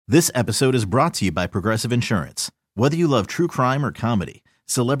This episode is brought to you by Progressive Insurance. Whether you love true crime or comedy,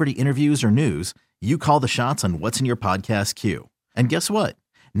 celebrity interviews or news, you call the shots on what's in your podcast queue. And guess what?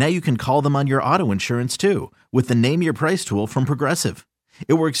 Now you can call them on your auto insurance too with the Name Your Price tool from Progressive.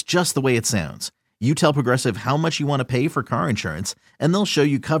 It works just the way it sounds. You tell Progressive how much you want to pay for car insurance, and they'll show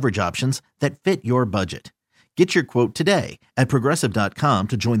you coverage options that fit your budget. Get your quote today at Progressive.com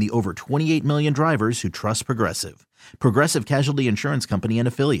to join the over 28 million drivers who trust Progressive. Progressive Casualty Insurance Company and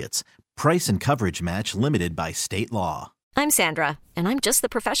Affiliates. Price and coverage match limited by state law. I'm Sandra, and I'm just the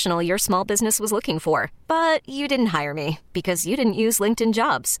professional your small business was looking for. But you didn't hire me because you didn't use LinkedIn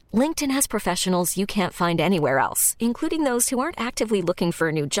Jobs. LinkedIn has professionals you can't find anywhere else, including those who aren't actively looking for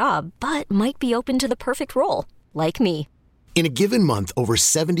a new job, but might be open to the perfect role, like me. In a given month, over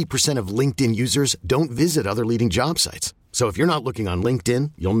 70% of LinkedIn users don't visit other leading job sites. So if you're not looking on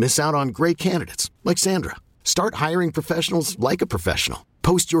LinkedIn, you'll miss out on great candidates like Sandra. Start hiring professionals like a professional.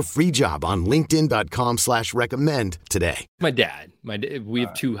 Post your free job on linkedin.com/recommend today. My dad, we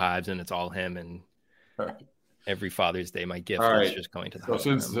have two hives and it's all him. And every Father's Day, my gift is just going to the house.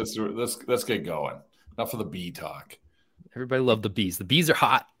 Let's get going. Enough of the bee talk. Everybody love the bees. The bees are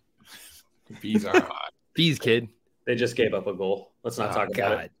hot. The bees are hot. Bees, kid. They just gave up a goal. Let's not talk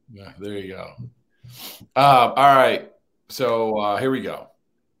about it. Yeah, there you go. All right. So here we go.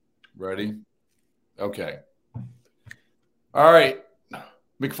 Ready? Okay. All right.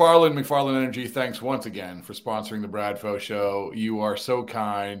 McFarland Energy, thanks once again for sponsoring the Bradfo Show. You are so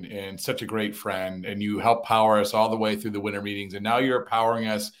kind and such a great friend, and you help power us all the way through the winter meetings. And now you're powering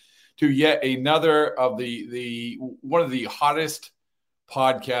us to yet another of the one of the hottest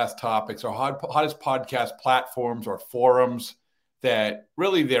podcast topics or hottest podcast platforms or forums that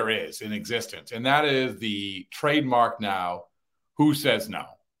really there is in existence. And that is the trademark now, Who Says No,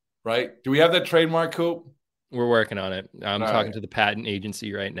 right? Do we have that trademark, Coop? We're working on it. I'm talking to the patent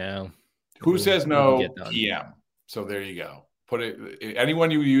agency right now. Who Says No PM. So there you go. Put it. Anyone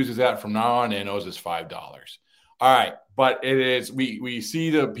who uses that from now on in owes us $5. All right. But it is, we see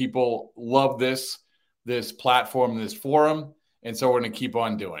the people love this platform, this forum. And so we're going to keep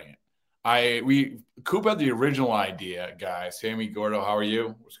on doing it. Coop had the original idea, guys. Sammy Gordo, how are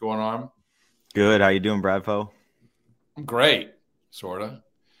you? What's going on? Good. How you doing, Bradfo? I'm great, sort of.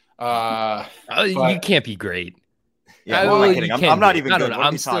 You can't be great. Yeah, I'm kidding. I'm not even good.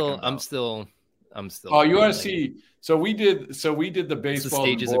 I'm still. Oh, you want to see? So we did the baseball.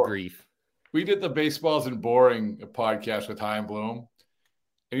 The stages of grief. We did the Baseballs and Boring podcast with Chaim Bloom,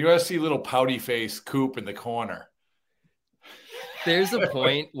 and you want to see little pouty face Coop in the corner. There's a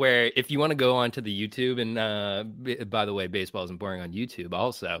point where if you want to go onto the YouTube, and by the way, Baseballs and Boring on YouTube,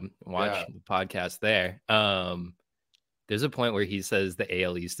 also watch the podcast there. There's a point where he says the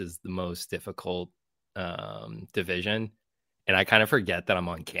AL East is the most difficult division. And I kind of forget that I'm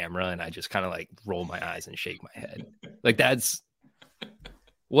on camera and I just kind of like roll my eyes and shake my head. Like that's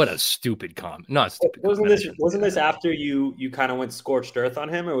what a stupid comment. Not stupid. Wasn't this after you kind of went scorched earth on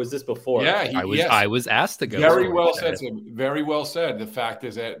him, or was this before? Yeah, I was asked to go. Very well said. Very well said. The fact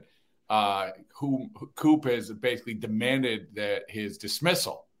is that Coop has basically demanded that his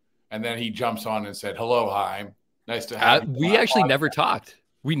dismissal. And then he jumps on and said, "Hello, Chaim. Nice to have you." We actually never talked.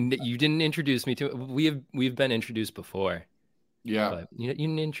 You didn't introduce me to. We've been introduced before. Yeah, but you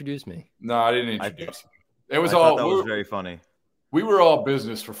didn't introduce me. No, I didn't introduce you. It was that was very funny. We were all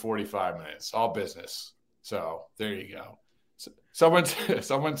business for 45 minutes, all business. So there you go. Someone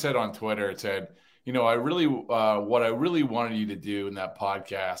said on Twitter, it said, what I really wanted you to do in that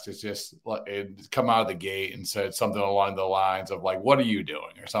podcast is just come out of the gate and said something along the lines of like, "What are you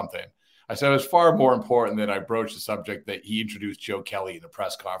doing?" or something. I said it was far more important that I broached the subject that he introduced Joe Kelly in the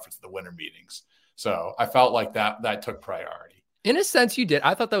press conference at the winter meetings. So I felt like that took priority. In a sense, you did.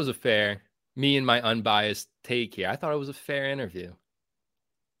 I thought that was me and my unbiased take here. I thought it was a fair interview.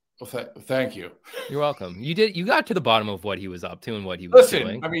 Well, thank you. You're welcome. You did. You got to the bottom of what he was up to and what he was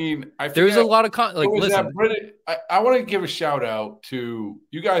doing. I mean, there's a lot of listen. I want to give a shout out to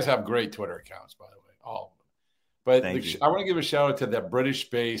you guys. Have great Twitter accounts, by the way, all of them. But I want to give a shout out to that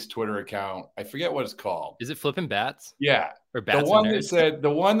British-based Twitter account. I forget what it's called. Is it Flippin' Bats? Yeah, or Bats. The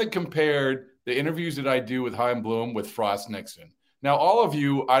one that compared the interviews that I do with Chaim Bloom with Frost Nixon. Now, all of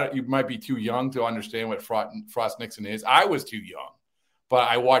you, you might be too young to understand what Frost Nixon is. I was too young, but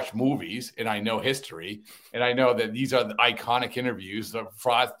I watched movies and I know history, and I know that these are the iconic interviews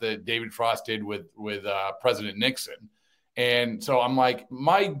that David Frost did with President Nixon. And so I'm like,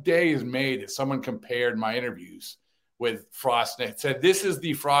 my day is made that someone compared my interviews with Frost Nixon, said this is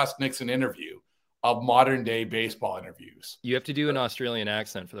the Frost Nixon interview. of modern day baseball interviews. You have to do an Australian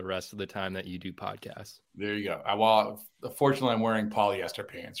accent for the rest of the time that you do podcasts. There you go. Well, fortunately, I'm wearing polyester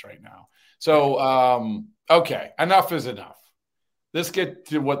pants right now. So, okay, enough is enough. Let's get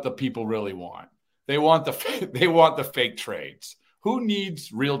to what the people really want. They want the fake trades. Who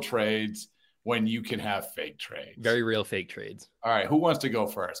needs real trades when you can have fake trades? Very real fake trades. All right, who wants to go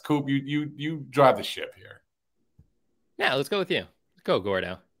first? Coop, you drive the ship here. Yeah, let's go with you. Let's go,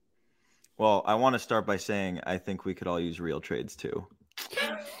 Gordo. Well, I want to start by saying I think we could all use real trades too.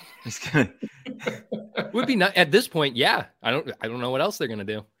 Would be not at this point. Yeah, I don't know what else they're gonna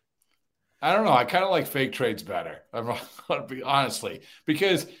do. I don't know. I kind of like fake trades better. Honestly,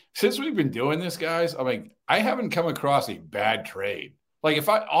 because since we've been doing this, guys, I mean, I haven't come across a bad trade. Like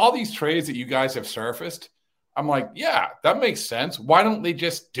all these trades that you guys have surfaced, I'm like, yeah, that makes sense. Why don't they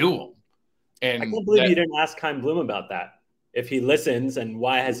just do them? And I can't believe you didn't ask Chaim Bloom about that. If he listens, and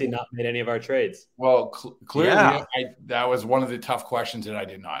why has he not made any of our trades? Well, clearly, that was one of the tough questions that I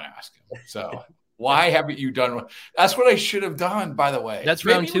did not ask him. So why haven't you done? That's what I should have done, by the way. That's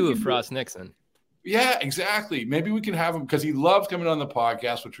round 2 of Frost Nixon. Yeah, exactly. Maybe we can have him because he loves coming on the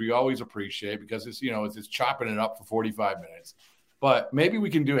podcast, which we always appreciate because it's chopping it up for 45 minutes. But maybe we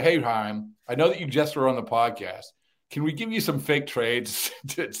can do, hey, Chaim, I know that you just were on the podcast. Can we give you some fake trades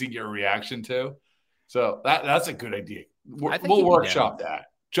to see your reaction to? So that's a good idea. We'll workshop that.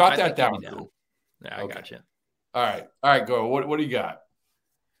 Jot that down. Yeah, I got you. All right, go. What do you got?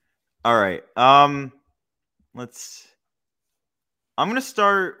 All right. I'm going to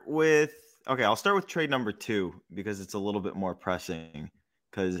start with I'll start with trade number 2 because it's a little bit more pressing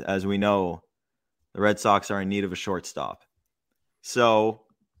because as we know, the Red Sox are in need of a shortstop. So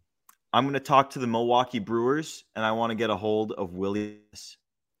I'm going to talk to the Milwaukee Brewers and I want to get a hold of Willie.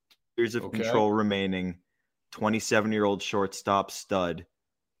 Years of control remaining. 27-year-old shortstop stud,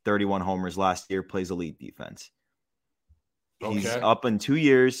 31 homers last year, plays elite defense. He's up in 2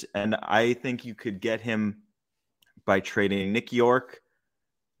 years, and I think you could get him by trading Nick York,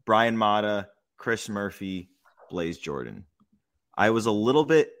 Brian Mata, Chris Murphy, Blaze Jordan. I was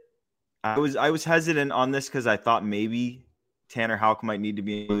hesitant on this because I thought maybe Tanner Houck might need to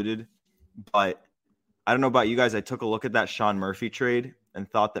be included, but I don't know about you guys. I took a look at that Sean Murphy trade and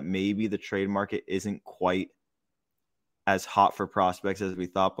thought that maybe the trade market isn't quite as hot for prospects as we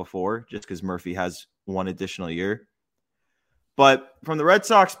thought before, just because Murphy has one additional year. But from the Red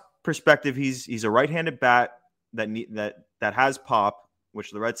Sox perspective, he's a right-handed bat that has pop,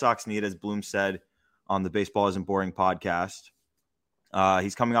 which the Red Sox need, as Bloom said on the Baseball Isn't Boring podcast.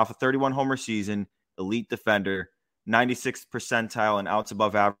 He's coming off a 31 homer season, elite defender, 96th percentile and outs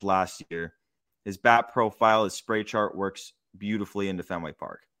above average last year. His bat profile, his spray chart works beautifully into Fenway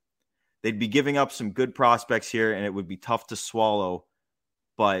Park. They'd be giving up some good prospects here, and it would be tough to swallow.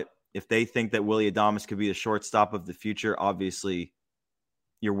 But if they think that Willy Adames could be the shortstop of the future, obviously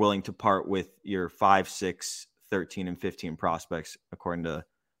you're willing to part with your 5, 6, 13, and 15 prospects, according to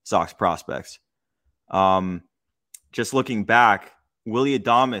Sox prospects. Just looking back, Willy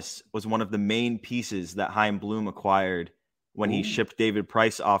Adames was one of the main pieces that Chaim Bloom acquired when he shipped David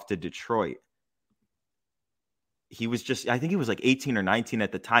Price off to Detroit. He was I think he was like 18 or 19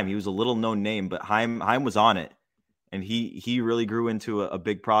 at the time. He was a little known name, but Chaim was on it. And he really grew into a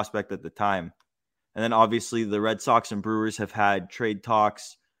big prospect at the time. And then obviously the Red Sox and Brewers have had trade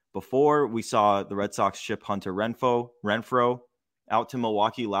talks before. We saw the Red Sox ship Hunter Renfroe out to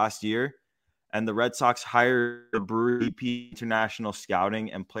Milwaukee last year. And the Red Sox hired the Brewer VP International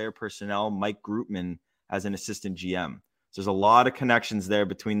Scouting and Player Personnel, Mike Grootman, as an assistant GM. So there's a lot of connections there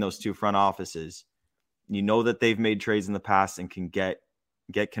between those two front offices. You know that they've made trades in the past and can get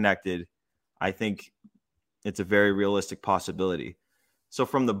connected. I think it's a very realistic possibility. So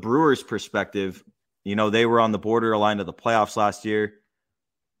from the Brewers' perspective, they were on the borderline of the playoffs last year.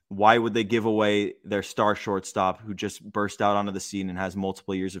 Why would they give away their star shortstop who just burst out onto the scene and has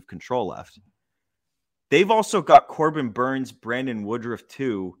multiple years of control left? They've also got Corbin Burns, Brandon Woodruff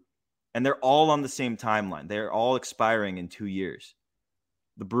too, and they're all on the same timeline. They're all expiring in 2 years.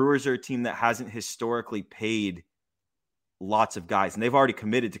 The Brewers are a team that hasn't historically paid lots of guys, and they've already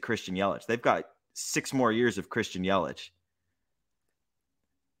committed to Christian Yelich. They've got 6 more years of Christian Yelich.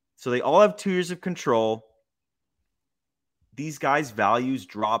 So they all have 2 years of control. These guys' values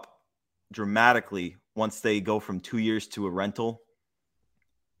drop dramatically once they go from 2 years to a rental.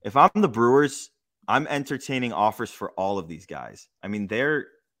 If I'm the Brewers, I'm entertaining offers for all of these guys. I mean, they're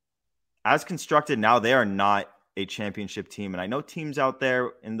as constructed now, they are not a championship team. And I know teams out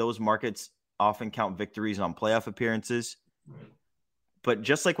there in those markets often count victories on playoff appearances. But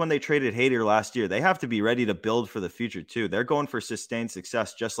just like when they traded Hader last year, they have to be ready to build for the future too. They're going for sustained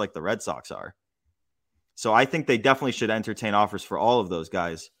success just like the Red Sox are. So I think they definitely should entertain offers for all of those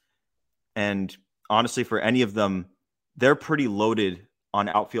guys. And honestly, for any of them, they're pretty loaded on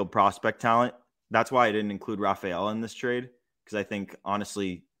outfield prospect talent. That's why I didn't include Rafael in this trade, because I think,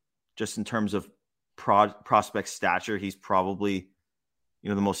 honestly, just in terms of prospect stature, he's probably,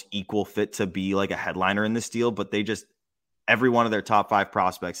 the most equal fit to be like a headliner in this deal. But every one of their top 5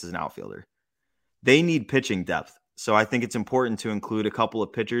 prospects is an outfielder. They need pitching depth. So I think it's important to include a couple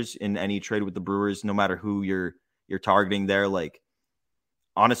of pitchers in any trade with the Brewers, no matter who you're targeting there. Like,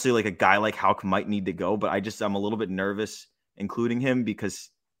 honestly, like a guy like Houck might need to go, but I'm a little bit nervous including him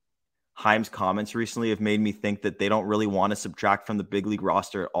because Chaim's comments recently have made me think that they don't really want to subtract from the big league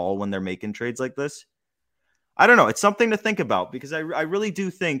roster at all when they're making trades like this. I don't know. It's something to think about because I really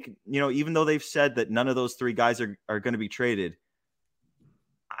do think, even though they've said that none of those 3 guys are going to be traded,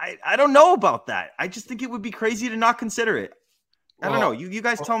 I don't know about that. I just think it would be crazy to not consider it. I don't know. You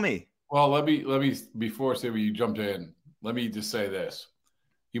guys tell me. Well, let me before Sibby, you jumped in, let me just say this.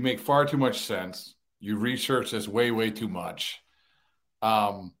 You make far too much sense. You research this way, way too much.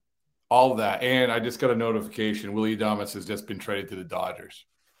 All of that. And I just got a notification. Willy Adames has just been traded to the Dodgers.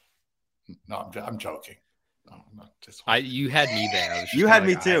 No, I'm joking. No, you had me there. You had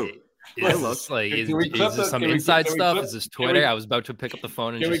me too. Is this some inside stuff? Is this Twitter? I was about to pick up the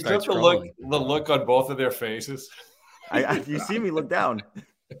phone and just start scrolling. The look on both of their faces. You see me look down.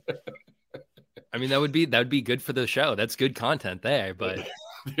 I mean, that would be good for the show. That's good content there, but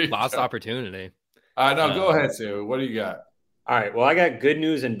lost opportunity. No, go ahead, Sue. What do you got? All right. Well, I got good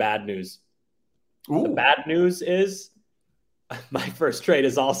news and bad news. Ooh. The bad news is my first trade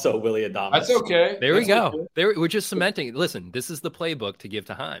is also Willy Adames. That's okay. There we go. We're just cementing. Listen, this is the playbook to give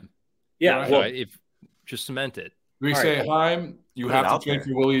to Chaim. Yeah. Right. Well, if just cement it. We say, Chaim, you have to trade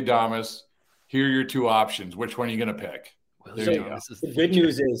for Willy Adames. Here are your 2 options. Which one are you going to pick? The good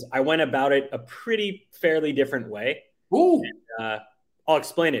news is I went about it a fairly different way. Ooh. And, I'll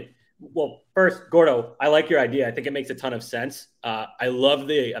explain it. Well, first, Gordo, I like your idea. I think it makes a ton of sense. I love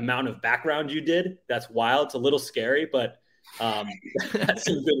the amount of background you did. That's wild. It's a little scary, but that's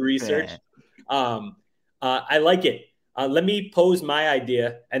some good research. I like it. Let me pose my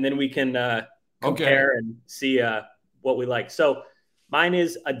idea, and then we can compare and see what we like. So mine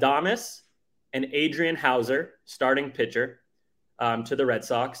is Adames and Adrian Hauser, starting pitcher, to the Red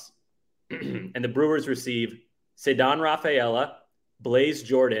Sox. And the Brewers receive Ceddanne Rafaela, Blaze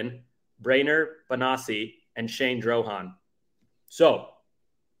Jordan, Brainer Banassi, and Shane Drohan. So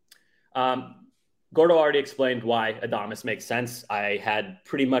Gordo already explained why Adames makes sense. I had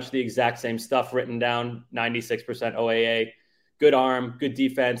pretty much the exact same stuff written down, 96% OAA, good arm, good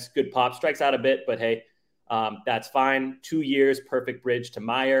defense, good pop, strikes out a bit, but hey, that's fine. 2 years, perfect bridge to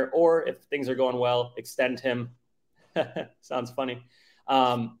Meyer, or if things are going well, extend him. Sounds funny.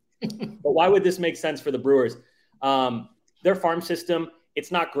 But why would this make sense for the Brewers? Their farm system,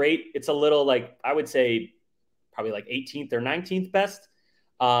 it's not great. It's a little I would say probably 18th or 19th best.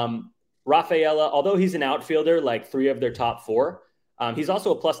 Rafaela, although he's an outfielder, 3 of their top 4, he's also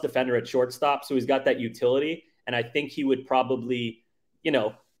a plus defender at shortstop. So he's got that utility. And I think he would probably,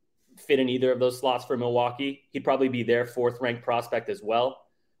 fit in either of those slots for Milwaukee. He'd probably be their 4th ranked prospect as well.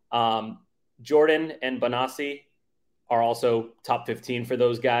 Jordan and Banassi are also top 15 for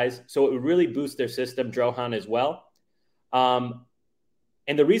those guys. So it would really boost their system, Drohan as well.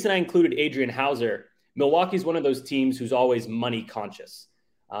 And the reason I included Adrian Hauser, Milwaukee's one of those teams who's always money conscious.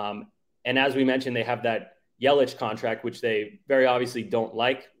 And as we mentioned, they have that Yelich contract, which they very obviously don't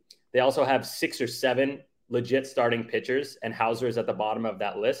like. They also have 6 or 7 legit starting pitchers, and Hauser is at the bottom of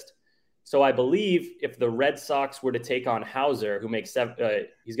that list. So I believe if the Red Sox were to take on Hauser, who makes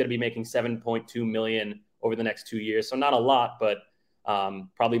he's going to be making $7.2 million over the next 2 years. So not a lot, but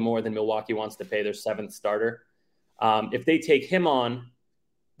probably more than Milwaukee wants to pay their 7th starter. If they take him on,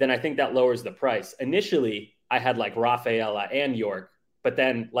 then I think that lowers the price. Initially, I had Rafaela and York. But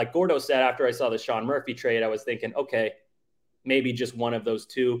then, like Gordo said, after I saw the Sean Murphy trade, I was thinking, okay, maybe just one of those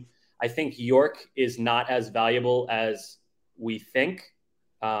 2. I think York is not as valuable as we think.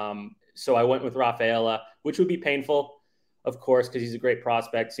 So I went with Rafaela, which would be painful, of course, because he's a great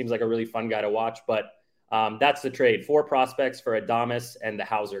prospect. Seems like a really fun guy to watch. But that's the trade. 4 prospects for Adames and the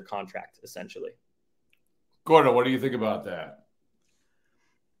Hauser contract, essentially. Gordo, what do you think about that?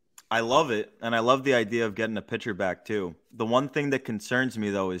 I love it, and I love the idea of getting a pitcher back too. The one thing that concerns me,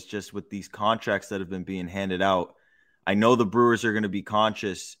 though, is just with these contracts that have been being handed out. I know the Brewers are going to be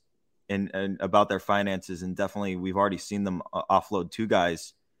conscious and about their finances, and definitely we've already seen them offload 2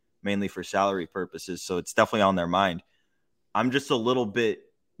 guys, mainly for salary purposes, so it's definitely on their mind. I'm just a little bit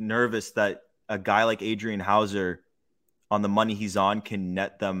nervous that a guy like Adrian Hauser, on the money he's on, can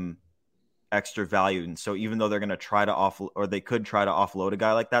net them extra value. And so even though they're going to try to offload, or they could try to offload a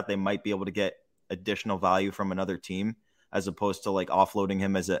guy like that, they might be able to get additional value from another team as opposed to like offloading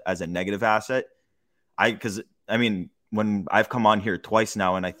him as a negative asset. Because when I've come on here twice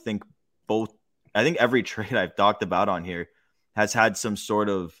now, and I think every trade I've talked about on here has had some sort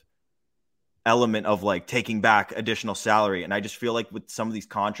of element of like taking back additional salary. And I just feel like with some of these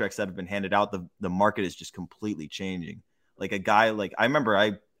contracts that have been handed out, the market is just completely changing. Like a guy, like I remember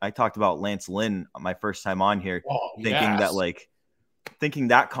I talked about Lance Lynn my first time on here, thinking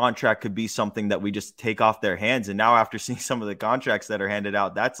that contract could be something that we just take off their hands. And now after seeing some of the contracts that are handed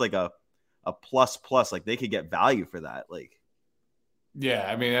out, that's like a plus, like they could get value for that. Like, yeah,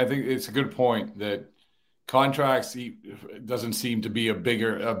 I mean, I think it's a good point that contracts doesn't seem to be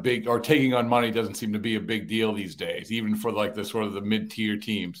or taking on money doesn't seem to be a big deal these days, even for like the sort of the mid-tier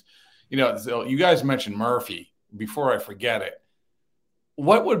teams. So you guys mentioned Murphy. Before I forget it,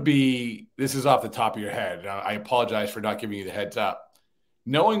 what would be, this is off the top of your head, I apologize for not giving you the heads up,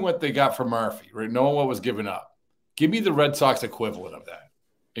 knowing what they got for Murphy, right? Knowing what was given up, give me the Red Sox equivalent of that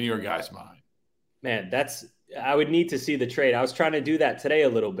in your guys' mind. Man, I would need to see the trade. I was trying to do that today a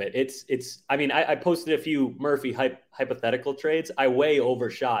little bit. I posted a few Murphy hypothetical trades. I way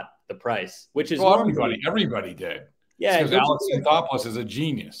overshot the price, which is everybody did. Yeah. Because Alex Anthopoulos is a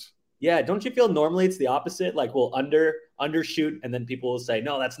genius. Yeah. Don't you feel normally it's the opposite? Like we'll undershoot and then people will say,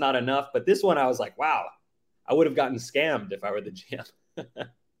 no, that's not enough. But this one, I was like, wow, I would have gotten scammed if I were the GM.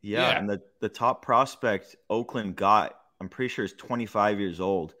 Yeah. And the top prospect Oakland got, I'm pretty sure is 25 years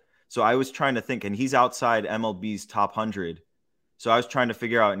old. So I was trying to think, and he's outside MLB's top 100. So I was trying to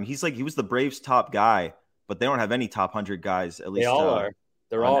figure out, and he was the Braves' top guy, but they don't have any top 100 guys. At least they all are.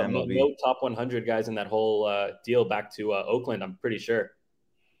 They're all MLB. no top 100 guys in that whole deal back to Oakland. I'm pretty sure,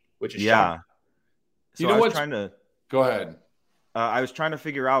 which is shocking. So I was trying to go ahead. I was trying to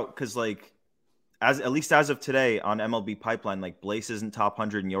figure out because like at least as of today on MLB Pipeline, like Blaze isn't top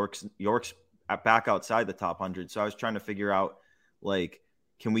 100 and York's back outside the top 100. So I was trying to figure out like,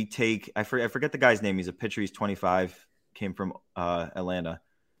 can we take? I forget the guy's name. He's a pitcher. He's 25. Came from Atlanta.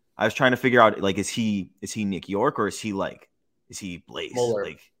 I was trying to figure out like, is he Nick York or is he Blaze? Muller.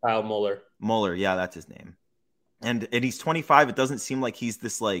 Like Kyle Muller. Muller, yeah, that's his name. And he's 25. It doesn't seem like he's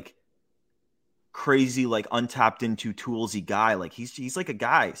this like crazy like untapped into toolsy guy. Like he's like a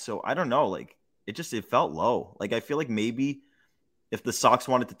guy. So I don't know. Like it felt low. Like I feel like maybe if the Sox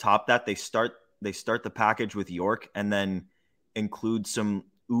wanted to top that, they start the package with York and then include some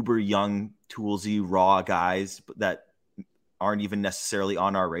uber young toolsy raw guys that aren't even necessarily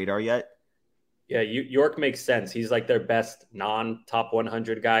on our radar yet. Yeah, York makes sense. He's like their best non-top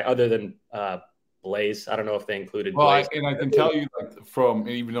 100 guy other than Blaze. I don't know if they included Blaze. And I can tell you like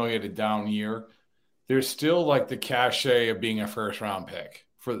even though he had a down year, there's still like the cachet of being a first round pick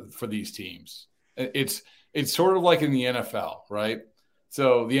for these teams. It's sort of like in the NFL, right?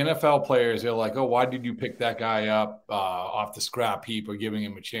 So the NFL players, they're like, oh, why did you pick that guy up off the scrap heap or giving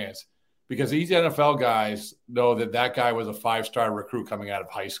him a chance? Because these NFL guys know that guy was a 5-star recruit coming out of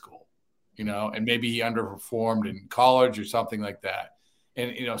high school, and maybe he underperformed in college or something like that.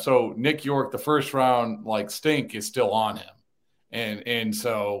 And, so Nick York, the first round, like stink is still on him. And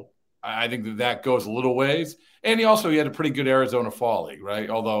so I think that goes a little ways. And he had a pretty good Arizona fall league, right?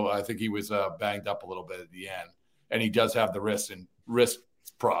 Although I think he was banged up a little bit at the end. And he does have the wrist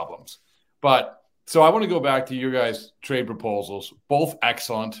problems. But so I want to go back to your guys' trade proposals, both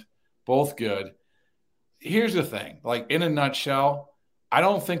excellent, both good. Here's the thing, like in a nutshell, I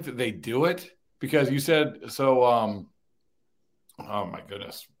don't think that they do it because you said so. Oh my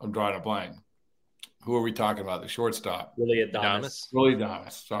goodness, I'm drawing a blank. Who are we talking about? The shortstop, Willy Adames. Willy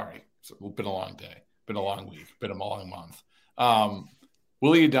Adames. Sorry, it's been a long day, been a long week, been a long month.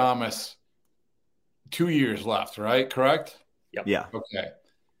 Willy Adames, 2 years left, right? Correct? Yep. Yeah. Okay.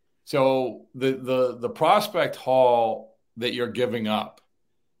 So the prospect haul that you're giving up,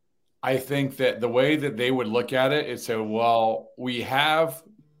 I think that the way that they would look at it is say, well, we have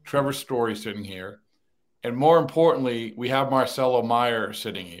Trevor Story sitting here. And more importantly, we have Marcelo Meyer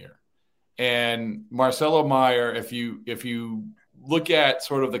sitting here. And Marcelo Meyer, if you look at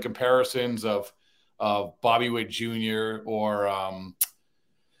sort of the comparisons of Bobby Witt Jr. or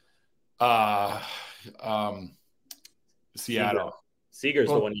Seattle. Seager's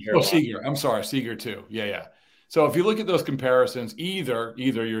the one you hear. Oh, Seager. I'm sorry, Seager too. Yeah. So if you look at those comparisons, either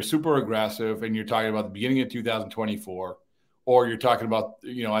you're super aggressive and you're talking about the beginning of 2024, or you're talking about,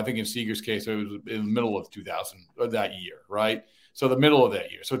 I think in Seager's case, it was in the middle of that year, right? So the middle of that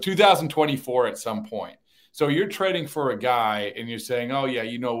year. So 2024 at some point. So you're trading for a guy and you're saying, oh yeah,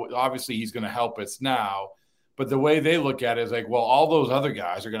 obviously he's going to help us now. But the way they look at it is like, well, all those other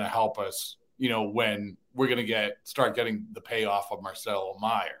guys are going to help us when we're going to start getting the payoff of Marcelo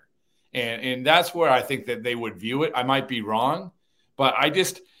Meyer. And that's where I think that they would view it. I might be wrong, but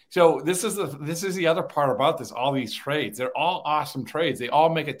so this is the other part about this. All these trades, they're all awesome trades. They all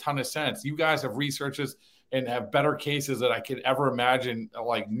make a ton of sense. You guys have researches and have better cases that I could ever imagine,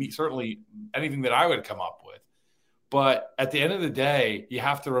 like me, certainly anything that I would come up with. But at the end of the day, you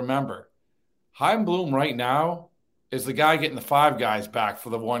have to remember, Chaim Bloom right now is the guy getting the 5 guys back for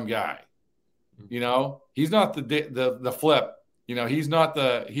the 1 guy. He's not the flip. He's not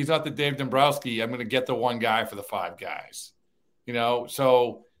the Dave Dombrowski. I'm going to get the 1 guy for the 5 guys.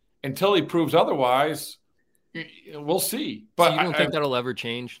 So until he proves otherwise, we'll see. But so you don't think that'll ever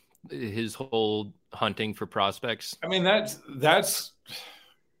change, his whole hunting for prospects? I mean, that's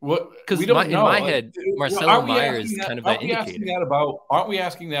what, because we don't know. In my head, Marcelo Meyer is kind of an indicator. Aren't we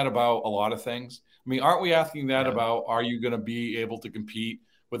asking that about a lot of things? I mean, aren't we asking that about, are you going to be able to compete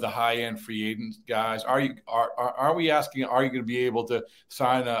with the high-end free agent guys? Are we asking, are you going to be able to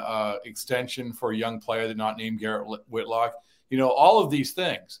sign a extension for a young player that's not named Garrett Whitlock? All of these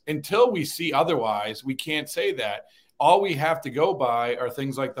things. Until we see otherwise, we can't say that. All we have to go by are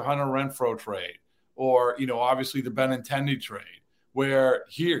things like the Hunter Renfroe trade, or obviously the Benintendi trade, where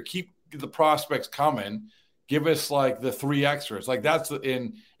here, keep the prospects coming, give us like the 3 extras. Like that's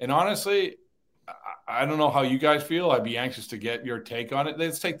and honestly, I don't know how you guys feel. I'd be anxious to get your take on it.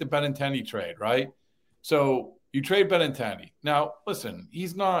 Let's take the Benintendi trade, right? So you trade Benintendi. Now, listen, he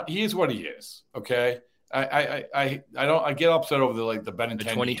is what he is. Okay. I get upset over the Benintendi. The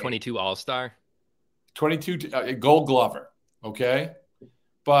 2022 All-Star. 22 Gold Glover. Okay.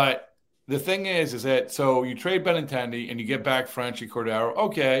 But the thing is that, so you trade Benintendi and you get back Franchy Cordero.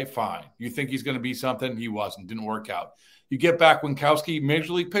 Okay, fine. You think he's going to be something? He wasn't. Didn't work out. You get back Winkowski,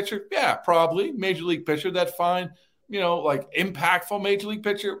 major league pitcher? Yeah, probably. Major league pitcher, that's fine. Like impactful major league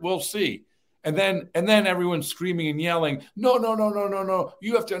pitcher, we'll see. And then everyone's screaming and yelling, no.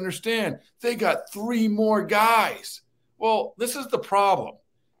 You have to understand, they got 3 more guys. Well, this is the problem.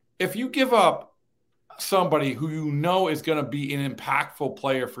 If you give up somebody who is going to be an impactful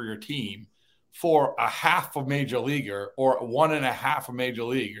player for your team for a half a major leaguer or 1.5 of major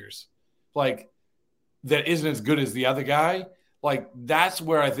leaguers, like, that isn't as good as the other guy, like that's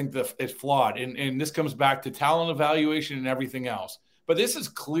where I think it's flawed. And this comes back to talent evaluation and everything else. But this is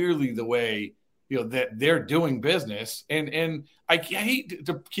clearly the way, that they're doing business. And I hate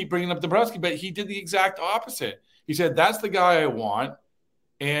to keep bringing up Dombrowski, but he did the exact opposite. He said, that's the guy I want.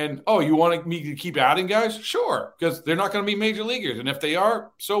 And, you want me to keep adding guys? Sure, because they're not going to be major leaguers. And if they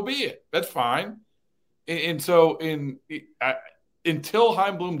are, so be it. That's fine. And so until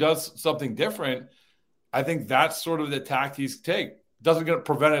Chaim Bloom does something different, I think that's sort of the tact he's take. Doesn't going to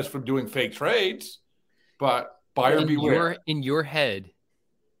prevent us from doing fake trades, but buyer beware. In your head,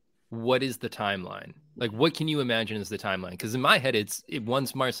 what is the timeline? Like, what can you imagine is the timeline? Because in my head,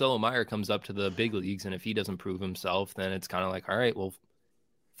 once Marcelo Meyer comes up to the big leagues, and if he doesn't prove himself, then it's kind of like, all right, well,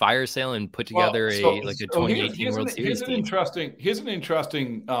 fire sale and put together a 2018 World Series team. Here's an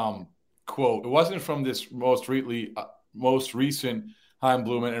interesting quote. It wasn't from this most recent Chaim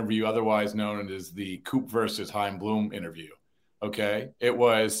Bloom interview, otherwise known as the Coop versus Chaim Bloom interview. Okay, it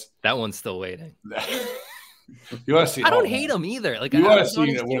was that one's still waiting. You want to see? I don't hate them either. Like, you want to see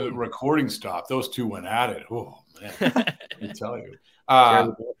it when the recording stopped. Those two went at it. Oh man, I tell you.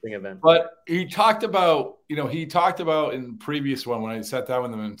 But he talked about, in the previous one when I sat down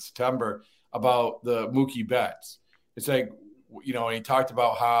with him in September about the Mookie Betts. It's like, and he talked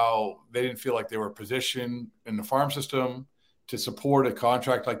about how they didn't feel like they were positioned in the farm system to support a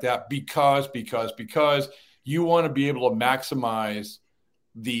contract like that because you want to be able to maximize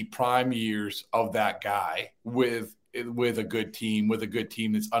the prime years of that guy with a good team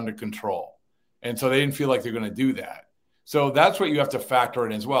that's under control. And so they didn't feel like they're going to do that. So that's what you have to factor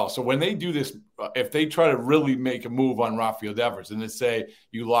in as well. So when they do this, if they try to really make a move on Rafael Devers and they say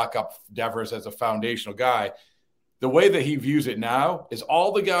you lock up Devers as a foundational guy, the way that he views it now is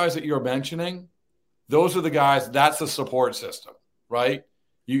all the guys that you're mentioning, those are the guys, that's the support system, right?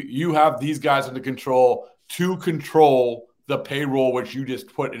 You have these guys under control to control the payroll, which you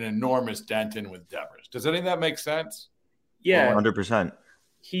just put an enormous dent in with Devers. Does any of that make sense? Yeah. 100%.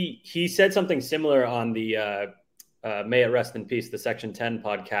 He said something similar on the May It Rest in Peace, the Section 10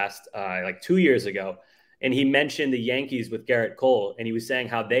 podcast, like 2 years ago. And he mentioned the Yankees with Garrett Cole. And he was saying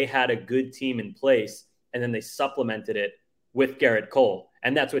how they had a good team in place and then they supplemented it with Garrett Cole.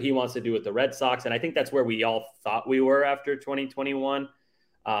 And that's what he wants to do with the Red Sox. And I think that's where we all thought we were after 2021.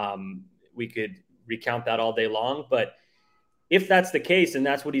 We could recount that all day long. But if that's the case and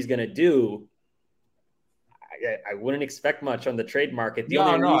that's what he's going to do, I wouldn't expect much on the trade market.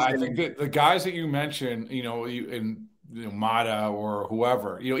 I think that the guys that you mentioned, Mata or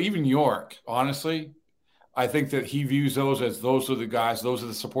whoever, even York, honestly, I think that he views those are the guys, those are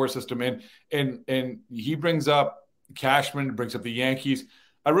the support system. And he brings up Cashman, brings up the Yankees.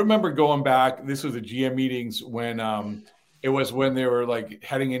 I remember going back, this was the GM meetings when it was when they were like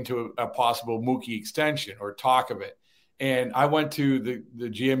heading into a possible Mookie extension or talk of it. And I went to the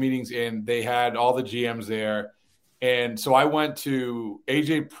GM meetings and they had all the GMs there. And so I went to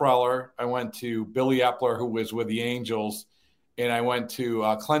AJ Preller, I went to Billy Epler, who was with the Angels, and I went to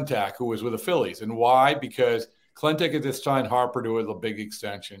Klentak, who was with the Phillies. And why? Because Klentak had just signed Harper to a big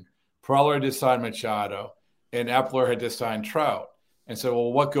extension. Preller had just signed Machado, and Epler had just signed Trout. And so,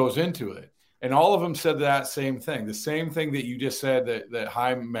 well, what goes into it? And all of them said that same thing, the same thing that you just said that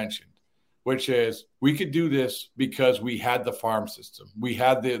Chaim mentioned, which is we could do this because we had the farm system. We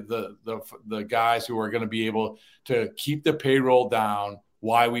had the guys who are going to be able to keep the payroll down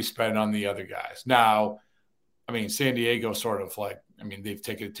while we spend on the other guys. Now, I mean, San Diego sort of they've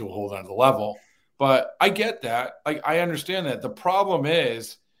taken it to a whole other level. But I get that. I understand that. The problem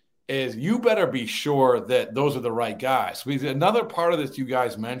is you better be sure that those are the right guys. Because another part of this you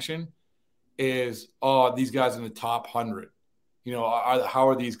guys mentioned is, these guys in the top 100. How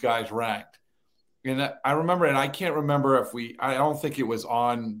are these guys ranked? And I remember, and I can't remember I don't think it was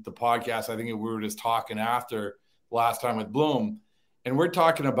on the podcast. I think we were just talking after last time with Bloom. And we're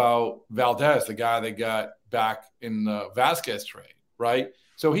talking about Valdez, the guy that got back in the Vasquez trade, right?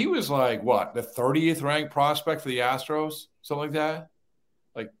 So he was like, what, the 30th ranked prospect for the Astros? Something like that?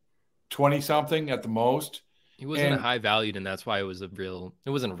 Like 20-something at the most. He wasn't high valued, and that's why it wasn't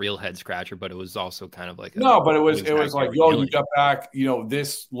a real head scratcher, but it was also kind of like it was like, you got back,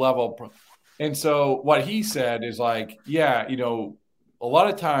 this level. And so what he said is like, yeah, a lot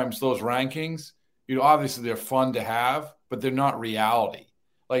of times those rankings, obviously they're fun to have, but they're not reality.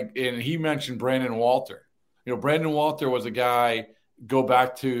 Like, and he mentioned Brandon Walter. Brandon Walter was a guy, go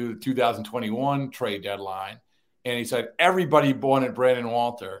back to 2021 trade deadline, and he said everybody wanted Brandon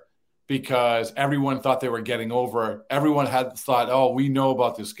Walter because everyone thought they were getting over. Everyone had thought, oh, we know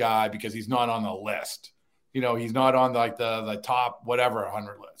about this guy because he's not on the list. He's not on like the top whatever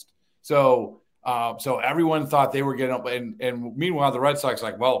 100 list. So everyone thought they were getting up. And meanwhile, the Red Sox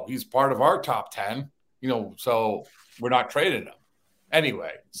like, well, he's part of our top 10, so we're not trading him.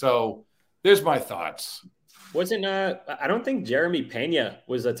 Anyway, so there's my thoughts. I don't think Jeremy Pena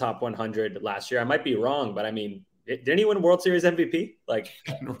was a top 100 last year. I might be wrong, but I mean, didn't he win World Series MVP? Like,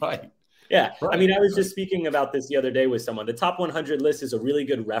 right. Yeah. Right. I mean, I was just speaking about this the other day with someone. The top 100 list is a really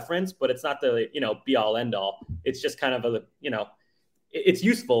good reference, but it's not the, be all end all. It's just kind of it's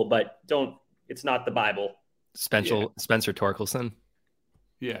useful, but it's not the Bible. Spencer Torkelson.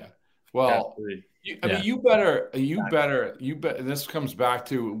 Yeah. Well, I mean, you better, and this comes back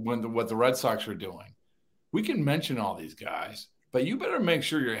to what the Red Sox are doing. We can mention all these guys, but you better make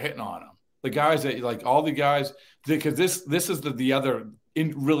sure you're hitting on them. The guys that like all the guys, because this is the other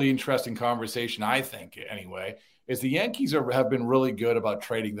really interesting conversation, I think anyway, is the Yankees have been really good about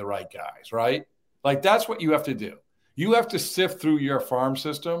trading the right guys, right? Like that's what you have to do. You have to sift through your farm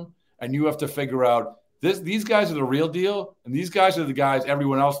system and you have to figure out these guys are the real deal, and these guys are the guys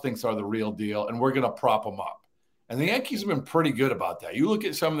everyone else thinks are the real deal, and we're going to prop them up. And the Yankees have been pretty good about that. You look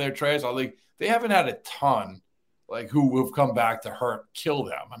at some of their trades, they haven't had a ton like who have come back to kill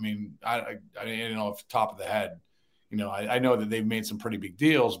them. I mean, I don't know off the top of the head. I know that they've made some pretty big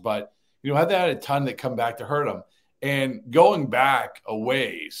deals, but have they had a ton that come back to hurt them? And going back a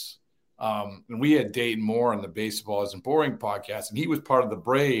ways, and we had Dayton Moore on the Baseball Isn't Boring podcast, and he was part of the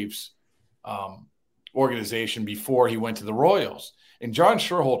Braves organization before he went to the Royals. And John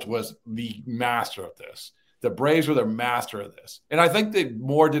Sherholt was the master of this. The Braves were the master of this. And I think that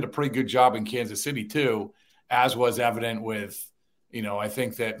Moore did a pretty good job in Kansas City too, as was evident with, I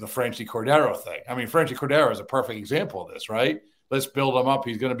think that the Franchi Cordero thing. I mean, Franchi Cordero is a perfect example of this, right? Let's build him up.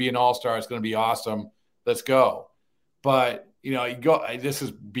 He's going to be an all-star. It's going to be awesome. Let's go. But, this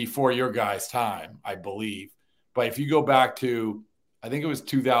is before your guys' time, I believe. But if you go back to, I think it was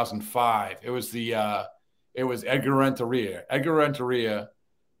 2005, it was Edgar Renteria. Edgar Renteria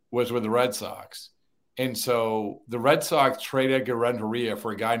was with the Red Sox. And so the Red Sox trade Edgar Renteria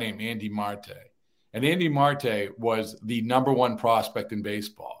for a guy named Andy Marte. And Andy Marte was the number one prospect in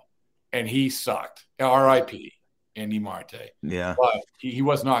baseball. And he sucked. R.I.P. Andy Marte. Yeah. But he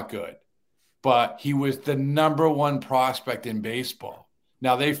was not good. But he was the number one prospect in baseball.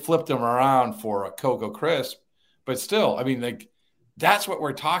 Now, they flipped him around for a Coco Crisp. But still, I mean, that's what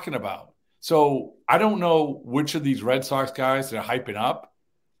we're talking about. So I don't know which of these Red Sox guys they're hyping up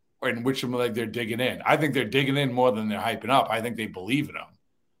in which leg they're digging in. I think they're digging in more than they're hyping up. I think they believe in them.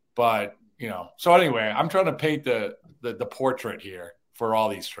 But, so anyway, I'm trying to paint the portrait here for all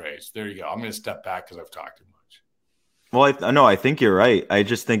these trades. There you go. I'm going to step back because I've talked too much. Well, I think you're right. I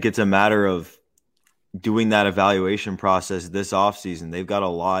just think it's a matter of doing that evaluation process this offseason. They've got a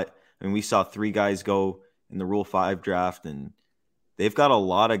lot. I mean, we saw 3 guys go in the Rule 5 draft, and they've got a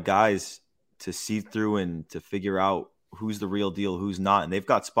lot of guys to see through and to figure out who's the real deal, who's not. And they've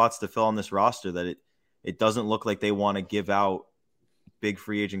got spots to fill on this roster that it doesn't look like they want to give out big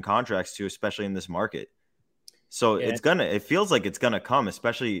free agent contracts to, especially in this market. So it feels like it's going to come,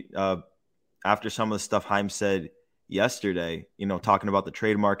 especially after some of the stuff Chaim said yesterday, talking about the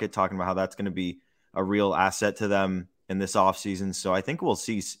trade market, talking about how that's going to be a real asset to them in this offseason. So I think we'll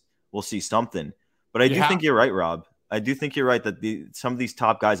see something. But I do think you're right, Rob. I do think you're right that some of these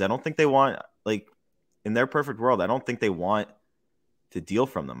top guys, I don't think they want, like, in their perfect world, I don't think they want to deal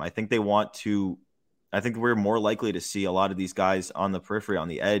from them. I think we're more likely to see a lot of these guys on the periphery, on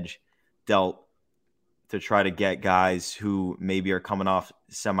the edge, dealt to try to get guys who maybe are coming off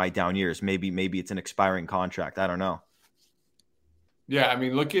semi-down years. Maybe it's an expiring contract. I don't know. Yeah, I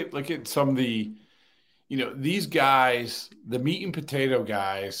mean, look at some of the, these guys, the meat and potato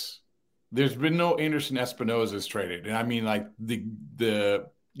guys. There's been no Anderson Espinosa's traded, and I mean like the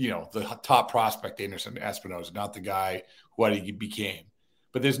top prospect Anderson Espinosa, not the guy what he became.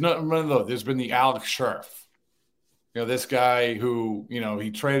 But there's none of those. There's been the Alex Scherf. This guy who,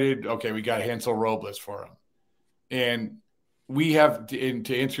 he traded. Okay, we got Hansel Robles for him. And we have,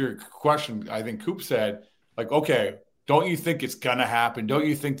 to answer your question, I think Coop said, like, okay, don't you think it's going to happen? Don't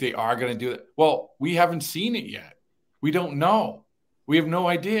you think they are going to do it? Well, we haven't seen it yet. We don't know. We have no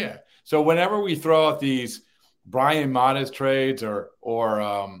idea. So whenever we throw out these Brian Mata's trades or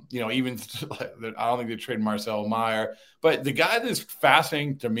even I don't think they trade Marcel Meyer, but the guy that's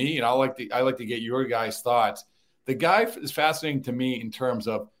fascinating to me, and I like to get your guys' thoughts. The guy is fascinating to me in terms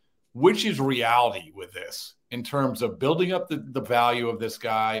of which is reality with this, in terms of building up the value of this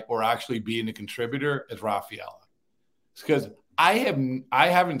guy or actually being a contributor, is Rafaela. Because I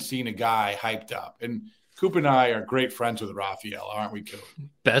haven't seen a guy hyped up, and Coop and I are great friends with Rafaela, aren't we, Coop?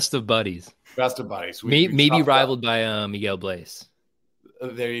 Best of buddies. Maybe rivaled by Miguel Blaise.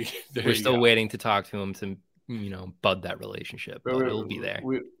 We're still waiting to talk to him to bud that relationship, but it'll be there.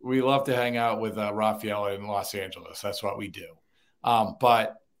 We love to hang out with Rafaela in Los Angeles. That's what we do.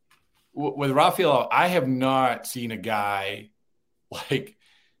 But with Rafaela, I have not seen a guy like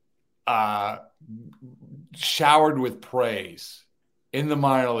showered with praise in the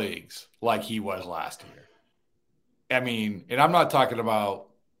minor leagues like he was last year. I mean, and I'm not talking about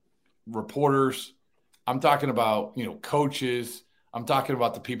reporters. I'm talking about, coaches. I'm talking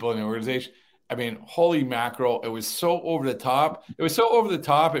about the people in the organization. I mean, holy mackerel. It was so over the top.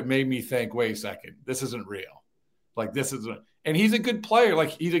 It made me think, wait a second, this isn't real. Like, this isn't. And he's a good player.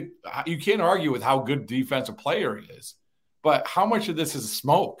 Like, you can't argue with how good defensive player he is. But how much of this is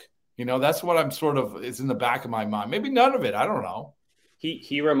smoke? That's what I'm it's in the back of my mind. Maybe none of it. I don't know.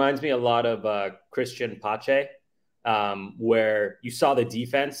 He reminds me a lot of Christian Pache, where you saw the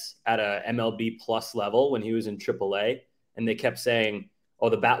defense at a MLB plus level when he was in AAA, and they kept saying, oh,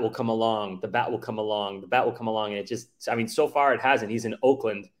 the bat will come along, the bat will come along, the bat will come along. And so far it hasn't. He's in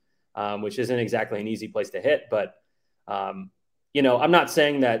Oakland, which isn't exactly an easy place to hit. But, I'm not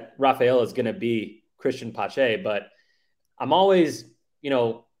saying that Rafaela is going to be Christian Pache, but I'm always,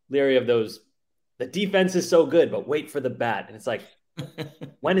 leery of those. The defense is so good, but wait for the bat. And it's like,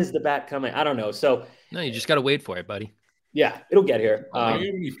 when is the bat coming? I don't know. So no, you just got to wait for it, buddy. Yeah, it'll get here. Do you have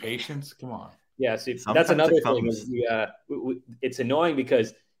any patience? Come on. Yeah, see, that's another thing. It's annoying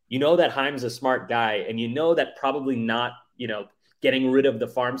because that Chaim's a smart guy, and that probably not, getting rid of the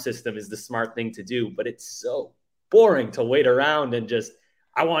farm system is the smart thing to do. But it's so boring to wait around and just,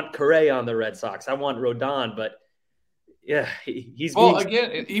 I want Correa on the Red Sox. I want Rodon, but yeah, he's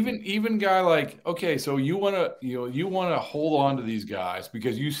again, even guy like, okay, so you want to hold on to these guys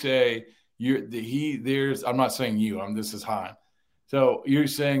because you say I'm not saying you, this is Chaim. So you're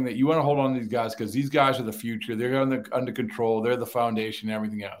saying that you want to hold on to these guys because these guys are the future. They're under control. They're the foundation and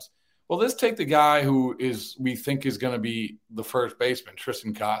everything else. Well, let's take the guy who we think is going to be the first baseman,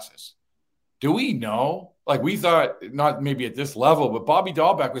 Tristan Casas. Do we know? Like, we thought, not maybe at this level, but Bobby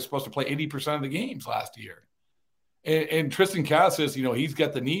Dahlbeck was supposed to play 80% of the games last year. And Tristan Casas, he's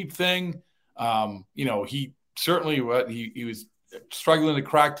got the knee thing. He certainly he was struggling to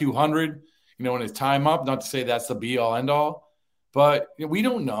crack 200, in his time up. Not to say that's the be-all, end-all. But we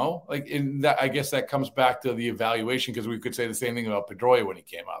don't know. Like, in that, I guess that comes back to the evaluation because we could say the same thing about Pedroia when he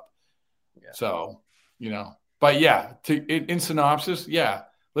came up. Yeah. So, but yeah, in synopsis, yeah,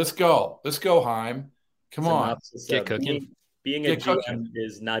 Let's go. Let's go, Heim. Come on. Get cooking. Being a GM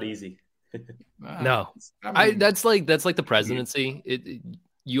is not easy. No. I mean, that's like the presidency.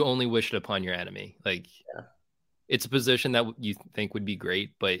 You only wish it upon your enemy. Like, it's a position that you think would be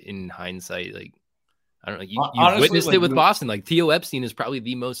great, but in hindsight, like, I don't know. You witnessed it with Boston. Like, Theo Epstein is probably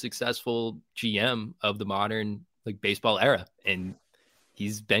the most successful GM of the modern baseball era, and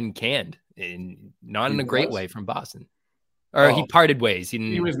he's been canned, and not in a great way from Boston. Or he parted ways.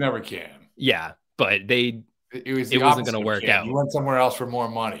 He was never canned. Yeah, but it wasn't going to work out. He went somewhere else for more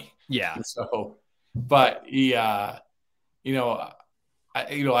money. Yeah. So, but he, I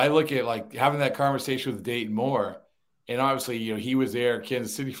look at like having that conversation with Dayton Moore, and obviously, he was there in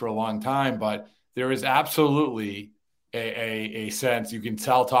Kansas City for a long time, but there is absolutely a sense you can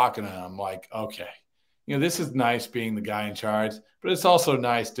tell talking to him, like, okay, this is nice being the guy in charge, but it's also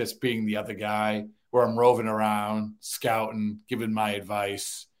nice just being the other guy where I'm roving around, scouting, giving my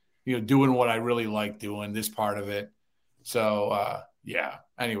advice, doing what I really like doing, this part of it. So, yeah.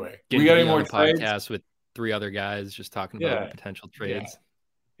 Anyway, we got any more podcasts with 3 other guys just talking about potential trades?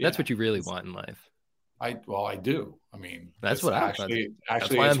 Yeah. That's what you really want in life. I do. I mean, that's what actually that's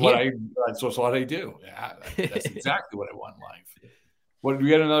what I do. Yeah, that's exactly what I want in life. What, do we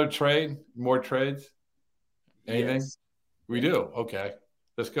get another trade? More trades? Anything? Yes. We do. Okay,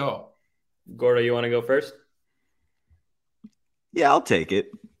 let's go. Gordo, you want to go first? Yeah, I'll take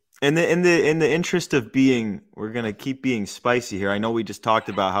it. In the interest of we're gonna keep being spicy here. I know we just talked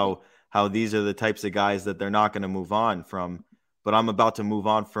about how these are the types of guys that they're not going to move on from. But I'm about to move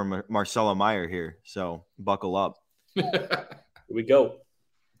on from Marcelo Meyer here, so buckle up. Here we go.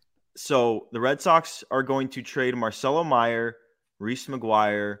 So the Red Sox are going to trade Marcelo Meyer, Reese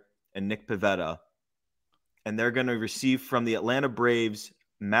McGuire, and Nick Pivetta. And they're going to receive from the Atlanta Braves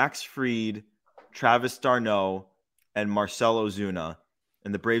Max Fried, Travis d'Arnaud, and Marcell Ozuna.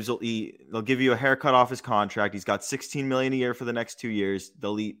 And the Braves they'll give you a haircut off his contract. He's got $16 million a year for the next 2 years.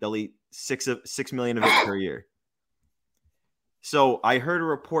 They'll eat $6 million of it per year. So I heard a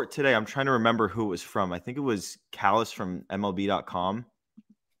report today. I'm trying to remember who it was from. I think it was Callis from MLB.com.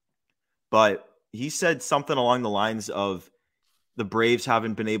 But he said something along the lines of the Braves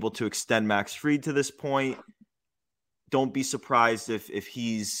haven't been able to extend Max Fried to this point. Don't be surprised if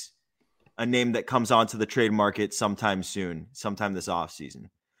he's a name that comes onto the trade market sometime soon, sometime this offseason.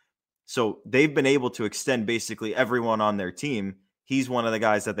 So they've been able to extend basically everyone on their team. He's one of the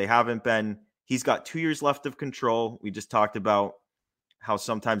guys that they haven't been. He's got 2 years left of control. We just talked about how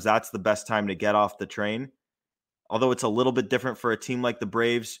sometimes that's the best time to get off the train. Although it's a little bit different for a team like the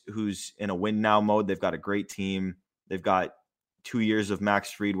Braves, who's in a win now mode. They've got a great team. They've got 2 years of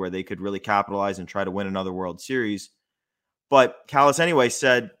Max Fried where they could really capitalize and try to win another World Series. But Callis anyway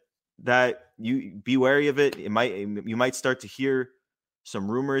said that you be wary of it. You might start to hear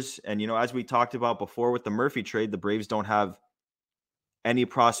some rumors. And, as we talked about before with the Murphy trade, the Braves don't have any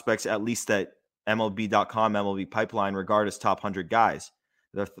prospects, at least that MLB.com, MLB Pipeline regard as top 100 guys.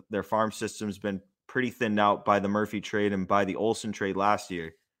 Their farm system's been pretty thinned out by the Murphy trade and by the Olsen trade last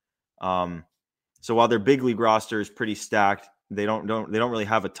year. So while their big league roster is pretty stacked, they don't really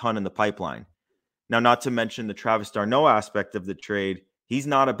have a ton in the pipeline. Now, not to mention the Travis d'Arnaud aspect of the trade, he's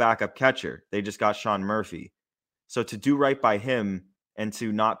not a backup catcher. They just got Sean Murphy. So to do right by him and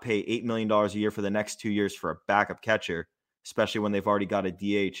to not pay $8 million a year for the next 2 years for a backup catcher, especially when they've already got a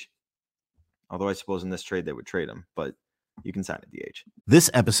DH. Although I suppose in this trade they would trade him, but you can sign a DH. This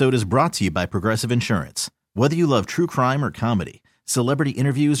episode is brought to you by Progressive Insurance. Whether you love true crime or comedy, celebrity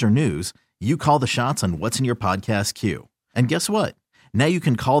interviews or news, you call the shots on what's in your podcast queue. And guess what? Now you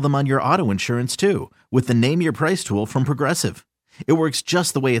can call them on your auto insurance too with the Name Your Price tool from Progressive. It works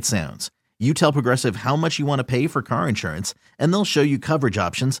just the way it sounds. You tell Progressive how much you want to pay for car insurance, and they'll show you coverage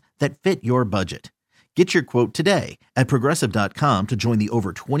options that fit your budget. Get your quote today at Progressive.com to join the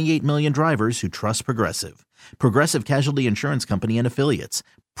over 28 million drivers who trust Progressive. Progressive Casualty Insurance Company and Affiliates.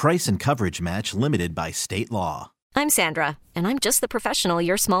 Price and coverage match limited by state law. I'm Sandra, and I'm just the professional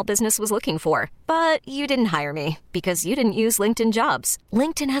your small business was looking for. But you didn't hire me because you didn't use LinkedIn Jobs.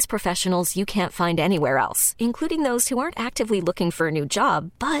 LinkedIn has professionals you can't find anywhere else, including those who aren't actively looking for a new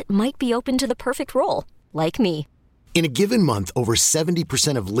job, but might be open to the perfect role, like me. In a given month, over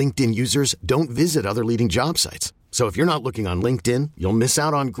 70% of LinkedIn users don't visit other leading job sites. So if you're not looking on LinkedIn, you'll miss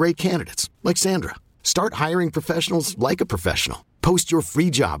out on great candidates like Sandra. Start hiring professionals like a professional. Post your free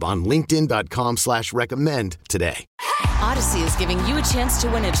job on linkedin.com/recommend today. Odyssey is giving you a chance to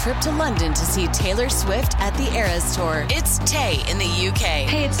win a trip to London to see Taylor Swift at the Eras Tour. It's Tay in the UK.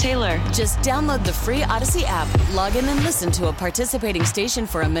 Hey, it's Taylor. Just download the free Odyssey app, log in and listen to a participating station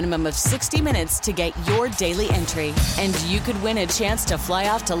for a minimum of 60 minutes to get your daily entry. And you could win a chance to fly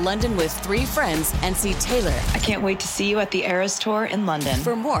off to London with 3 friends and see Taylor. I can't wait to see you at the Eras Tour in London.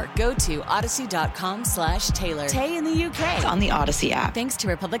 For more, go to odyssey.com/Taylor. Tay in the UK. It's on the Odyssey app. Thanks to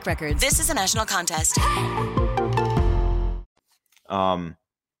Republic Records. This is a national contest.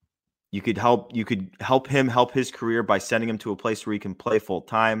 You could help him help his career by sending him to a place where he can play full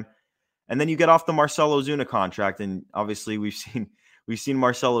time. And then you get off the Marcell Ozuna contract. And obviously we've seen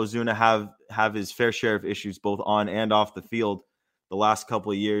Marcell Ozuna have his fair share of issues both on and off the field. The last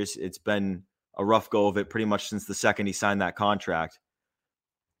couple of years, it's been a rough go of it pretty much since the second he signed that contract.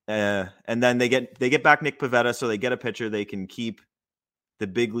 And then they get back Nick Pivetta, so they get a pitcher they can keep the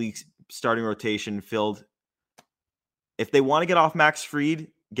big league starting rotation filled. If they want to get off Max Fried,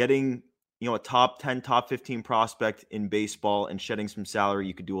 getting a top 10, top 15 prospect in baseball and shedding some salary,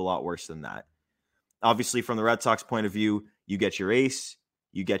 you could do a lot worse than that. Obviously, from the Red Sox point of view, you get your ace,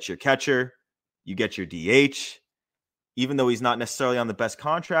 you get your catcher, you get your DH. Even though he's not necessarily on the best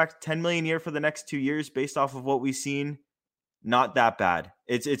contract, $10 million a year for the next 2 years, based off of what we've seen, not that bad.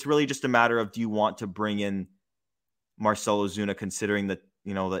 It's really just a matter of, do you want to bring in Marcell Ozuna, considering that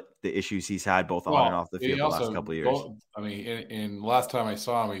the issues he's had both on and off the field the last couple of years. In last time I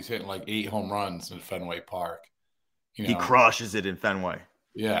saw him, he's hitting like 8 home runs in Fenway Park. He crushes it in Fenway.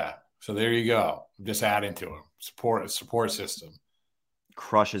 Yeah. So there you go. Just adding to him. Support system.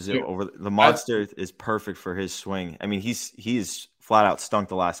 Crushes it over the monster is perfect for his swing. I mean, he's flat out stunk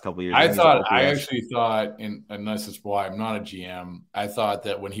the last couple of years. I actually thought, and this is why I'm not a GM, I thought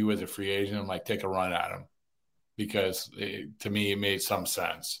that when he was a free agent, I'm like, take a run at him. Because to me, it made some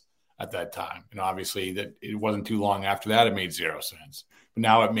sense at that time. And obviously that it wasn't too long after that, it made 0 sense. But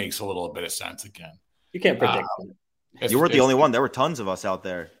now it makes a little bit of sense again. You can't predict You weren't the only one. There were tons of us out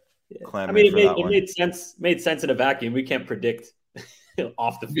there clamoring it made sense in a vacuum. We can't predict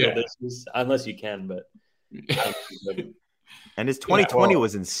off the field issues unless you can, but and his 2020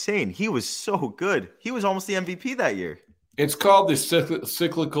 was insane. He was so good. He was almost the MVP that year. It's called the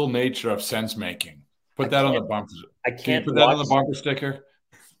cyclical nature of sense making. Put that on the bumper. Can you put that on the bumper sticker?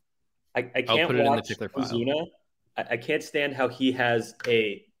 I can't put it watch in the tickler file. Ozuna. I can't stand how he has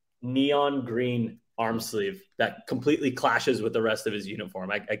a neon green arm sleeve that completely clashes with the rest of his uniform.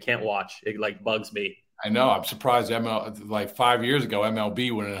 I can't watch. It bugs me. I know. I'm surprised 5 years ago,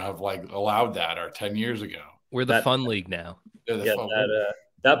 MLB wouldn't have allowed that, or 10 years ago. We're the fun league now.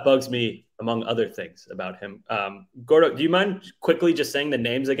 That bugs me, among other things about him. Gordo, do you mind quickly just saying the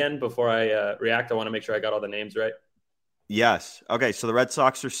names again before I react? I want to make sure I got all the names right. Yes. Okay, so the Red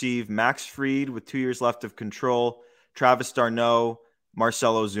Sox receive Max Fried with 2 years left of control, Travis d'Arnaud,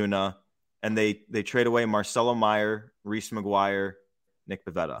 Marcell Ozuna, and they trade away Marcelo Meyer, Reese McGuire, Nick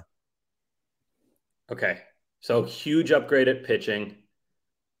Pivetta. Okay, so huge upgrade at pitching,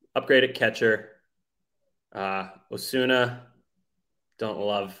 upgrade at catcher. Ozuna, don't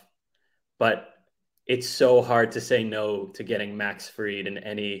love, but it's so hard to say no to getting Max Fried in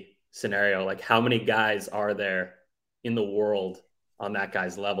any scenario. How many guys are there in the world on that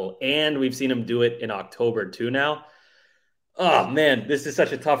guy's level? And we've seen him do it in October too now. Oh man, this is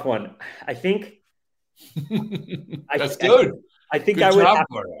such a tough one. I think that's good. I think good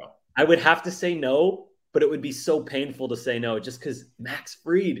I would have to say no, but it would be so painful to say no just because Max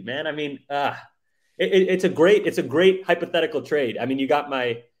Fried, man. I mean, it's a great hypothetical trade. I mean, you got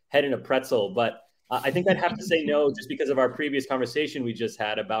my head in a pretzel, but I think I'd have to say no just because of our previous conversation we just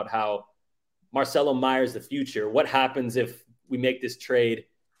had about how Marcelo Meyer's the future. What happens if we make this trade?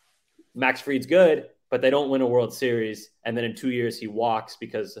 Max Fried's good, but they don't win a World Series, and then in 2 years he walks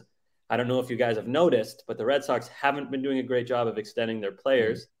because I don't know if you guys have noticed, but the Red Sox haven't been doing a great job of extending their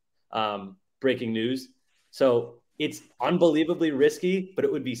players. Breaking news. So it's unbelievably risky, but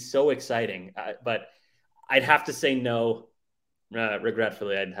it would be so exciting. But I'd have to say no.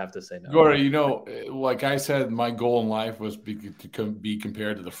 Regretfully, I'd have to say no. Gordon, like I said, my goal in life was to be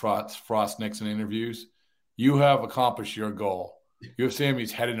compared to the Frost Nixon interviews. You have accomplished your goal. You have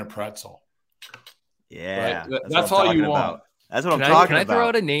Sammy's head in a pretzel. Yeah. Right? That's all you want. That's what I'm talking about. Can I throw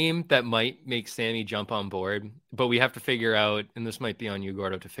out a name that might make Sammy jump on board? But we have to figure out, and this might be on you,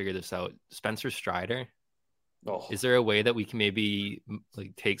 Gordo, to figure this out. Spencer Strider. Oh. Is there a way that we can maybe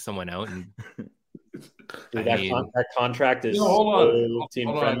take someone out? And that contract is. Hold on. I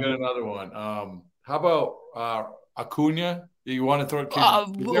got another one. How about Acuna? Do you want to throw?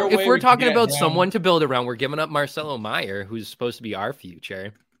 If we're talking about someone to build around, we're giving up Marcelo Meyer, who's supposed to be our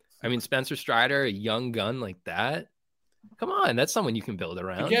future. I mean, Spencer Strider, a young gun like that. Come on, that's someone you can build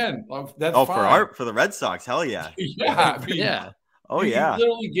around. Again, that's fine. For the Red Sox, hell yeah. Yeah. I mean, yeah. Oh, you yeah. can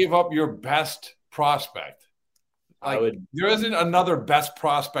literally give up your best prospect. There isn't another best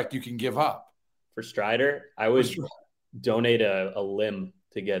prospect you can give up. For Strider, I would donate a limb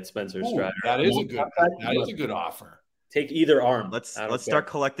to get Spencer Strider. That is a good offer. Take either arm. Let's start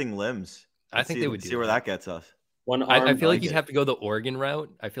collecting limbs. I think they would see where that gets us. One arm. I feel like you'd have to go the Oregon route.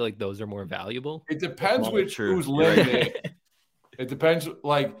 I feel like those are more valuable. It depends whose limb it is. It depends.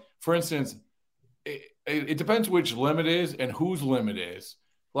 Like, for instance, it depends which limb it is and whose limb it is.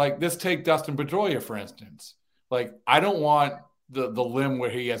 Like, let's take Dustin Pedroia, for instance. Like, I don't want the limb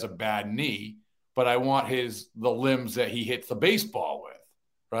where he has a bad knee, but I want the limbs that he hits the baseball with,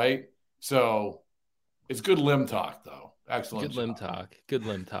 right? So it's good limb talk, though. Excellent. Good limb talk. Good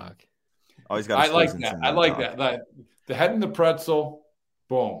limb talk. Always got. I like that. I like that. Like, the head and the pretzel,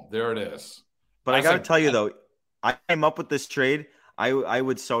 boom, there it is. But I got to tell you though, I came up with this trade. I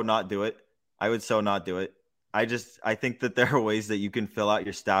would so not do it. I would so not do it. I think that there are ways that you can fill out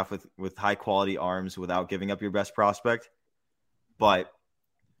your staff with high quality arms without giving up your best prospect. But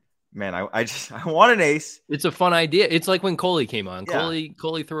man, I want an ace. It's a fun idea. It's like when Coley came on. Yeah.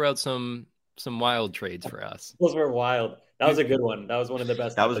 Coley threw out some wild trades for us. Those were wild. That was a good one. That was one of the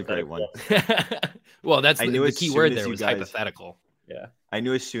best. That was a great one. Well, that's the key word there was hypothetical. Yeah. I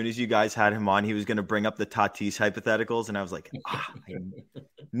knew as soon as you guys had him on, he was going to bring up the Tatis hypotheticals. And I was like, I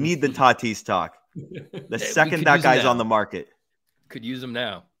need the Tatis talk. The second that guy's on the market. Could use him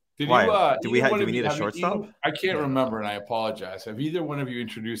now. Why? Do we need a shortstop? I can't remember, and I apologize. Have either one of you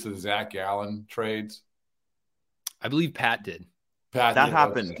introduced the Zach Gallen trades? I believe Pat did. That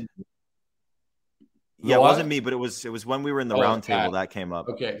happened. Yeah, it wasn't me, but it was when we were in the roundtable that came up.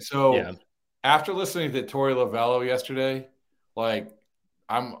 Okay, so after listening to Torey Lovullo yesterday, like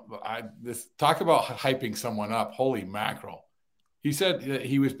talk about hyping someone up. Holy mackerel! He said that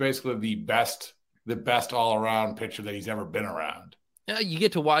he was basically the best all around pitcher that he's ever been around. Yeah, you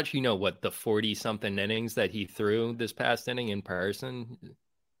get to watch, the 40-something innings that he threw this past inning in person.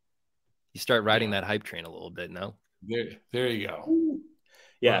 You start riding that hype train a little bit, no? There you go.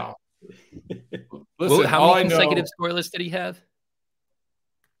 Yeah. Wow. Listen, how many consecutive scoreless did he have?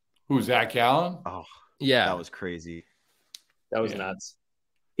 Who's Zach Gallen? Oh, yeah, that was crazy. That was nuts.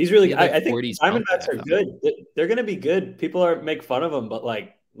 He's really. I think Diamondbacks are good. They're going to be good. People make fun of them, but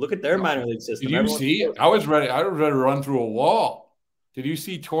look at their minor league system. Did you see? I was ready to run through a wall. Did you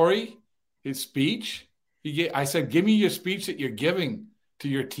see Torey? His speech. I said, "Give me your speech that you're giving to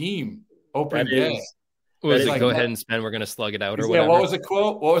your team opening day." Was it go ahead and spend? We're going to slug it out or whatever. Yeah, what was the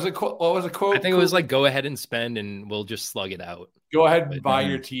quote? What was the quote? I think it was go ahead and spend and we'll just slug it out. Go ahead and buy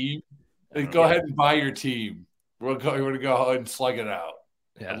your team. Go ahead and buy your team. We're going to go ahead and slug it out.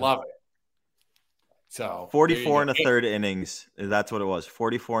 Yeah. I love it. So 44 and a third innings. That's what it was.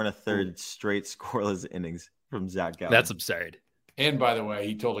 44 and a third straight scoreless innings from Zach Gallen. That's absurd. And by the way,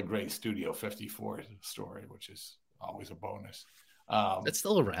 he told a great Studio 54 story, which is always a bonus. That's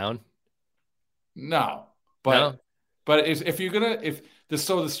still around. No, but if you're gonna the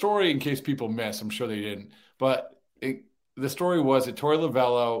story, in case people miss, I'm sure they didn't, but the story was that Torey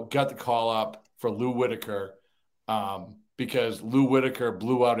Lovullo got the call up for Lou Whitaker because Lou Whitaker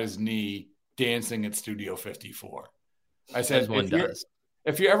blew out his knee dancing at Studio 54. I said,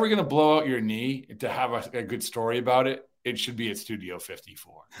 if you're ever gonna blow out your knee to have a good story about it, it should be at Studio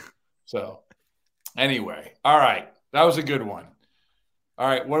 54. So anyway, all right, that was a good one. All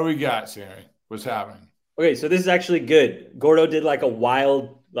right, what do we got, Sari? What's happening? Okay, so this is actually good. Gordo did a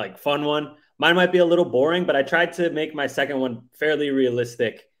wild, fun one. Mine might be a little boring, but I tried to make my second one fairly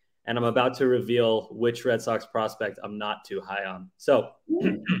realistic, and I'm about to reveal which Red Sox prospect I'm not too high on. So,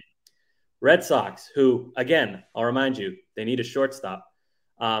 Red Sox, who, again, I'll remind you, they need a shortstop.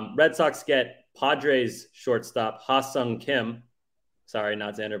 Red Sox get Padres shortstop Ha-Sung Kim. Sorry,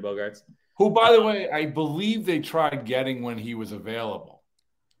 not Xander Bogaerts. Who, by the way, I believe they tried getting when he was available.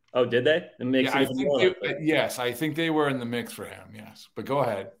 Oh, did they? Yes, I think they were in the mix for him, yes. But go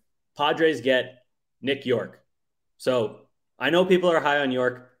ahead. Padres get Nick York. So I know people are high on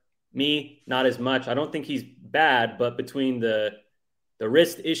York. Me, not as much. I don't think he's bad, but between the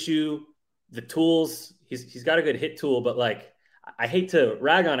wrist issue, the tools, he's got a good hit tool, but I hate to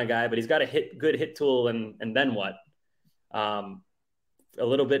rag on a guy, but he's got a good hit tool, and then what? A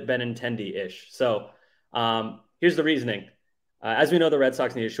little bit Benintendi-ish. So here's the reasoning. As we know, the Red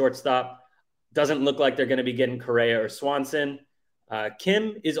Sox need a shortstop. Doesn't look like they're going to be getting Correa or Swanson.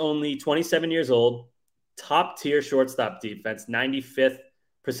 Kim is only 27 years old, top-tier shortstop defense, 95th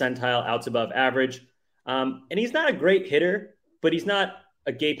percentile outs above average. And he's not a great hitter, but he's not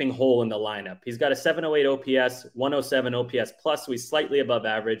a gaping hole in the lineup. He's got a 708 OPS, 107 OPS plus, so he's slightly above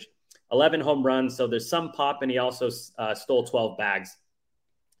average, 11 home runs, so there's some pop, and he also stole 12 bags.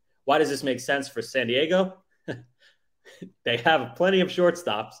 Why does this make sense for San Diego? They have plenty of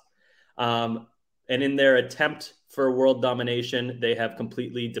shortstops, and in their attempt for world domination, they have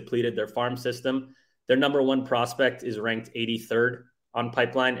completely depleted their farm system. Their number one prospect is ranked 83rd on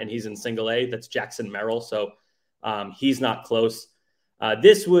Pipeline, and he's in single A. That's Jackson Merrill, so he's not close.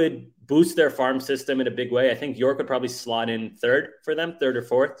 This would boost their farm system in a big way. I think York would probably slot in third for them, third or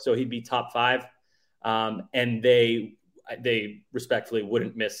fourth, so he'd be top 5. And they respectfully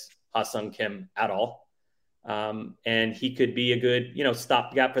wouldn't miss Ha-Seong Kim at all. And he could be a good,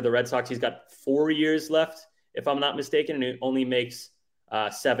 stopgap for the Red Sox. He's got 4 years left, if I'm not mistaken, and it only makes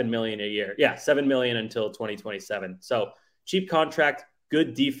 $7 million a year. Yeah, $7 million until 2027. So cheap contract,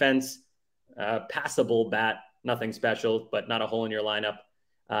 good defense, passable bat. Nothing special, but not a hole in your lineup.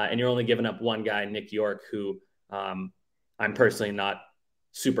 And you're only giving up one guy, Nick York, who I'm personally not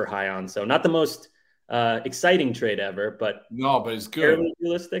super high on. So not the most exciting trade ever, but it's good. Fairly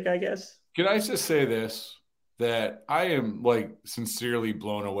realistic, I guess. Can I just say this, that I am sincerely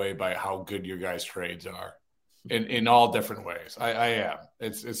blown away by how good your guys' trades are in all different ways. I am.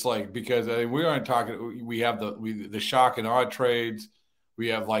 It's because we aren't talking. We have the shock and awe trades. We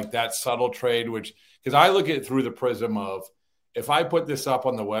have that subtle trade, because I look at it through the prism of, if I put this up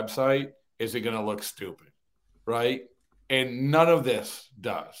on the website, is it going to look stupid, right? And none of this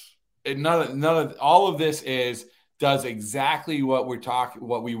does. And all of this does exactly what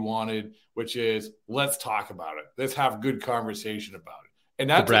what we wanted, which is, let's talk about it. Let's have good conversation about it. And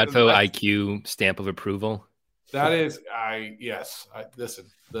that's the Bradfo IQ stamp of approval. That is, listen.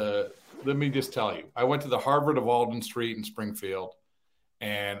 Let me just tell you, I went to the Harvard of Alden Street in Springfield.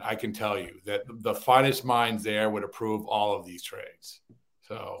 And I can tell you that the finest minds there would approve all of these trades.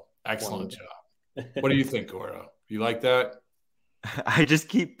 So excellent job. What do you think, Gordo? You like that? I just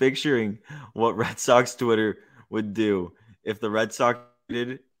keep picturing what Red Sox Twitter would do if the Red Sox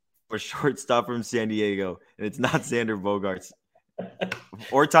did for shortstop from San Diego, and it's not Xander Bogaerts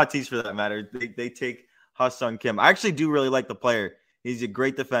or Tatis for that matter. They take Ha-Seong Kim. I actually do really like the player. He's a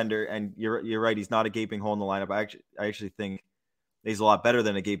great defender, and you're right. He's not a gaping hole in the lineup. I actually think he's a lot better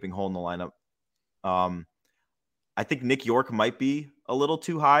than a gaping hole in the lineup. I think Nick York might be a little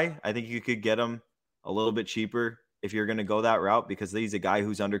too high. I think you could get him a little bit cheaper if you're going to go that route, because he's a guy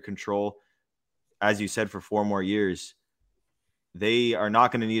who's under control, as you said, for 4 more years. They are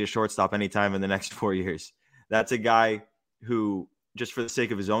not going to need a shortstop anytime in the next 4 years. That's a guy who, just for the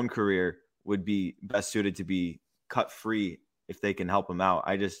sake of his own career, would be best suited to be cut free if they can help him out.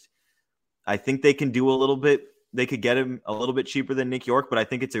 I think they can do a little bit. They could get him a little bit cheaper than Nick York, but I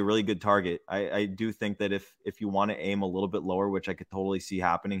think it's a really good target. I do think that if you want to aim a little bit lower, which I could totally see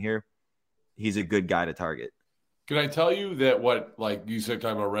happening here, he's a good guy to target. Can I tell you that what, you said,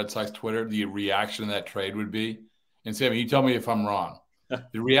 talking about Red Sox Twitter, the reaction to that trade would be? And Sammy, you tell me if I'm wrong.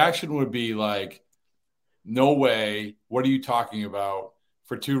 The reaction would be no way. What are you talking about?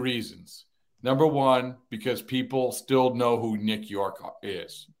 For 2 reasons. Number one, because people still know who Nick York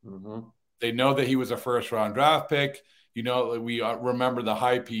is. Mm-hmm. They know that he was a first-round draft pick. We remember the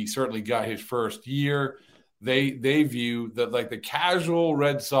hype. He certainly got his first year. They view that the casual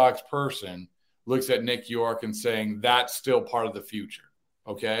Red Sox person looks at Nick York and saying that's still part of the future.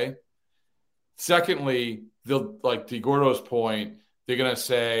 Okay. Secondly, they'll, to Gordo's point, they're going to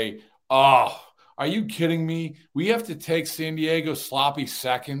say, "Oh, are you kidding me? We have to take San Diego sloppy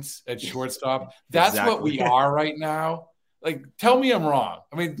seconds at shortstop. That's exactly what we are right now." Tell me I'm wrong.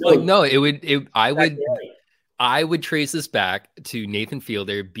 I mean, no, I would trace this back to Nathan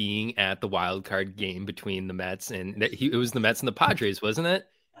Fielder being at the wild card game between the Mets and it was the Mets and the Padres, wasn't it?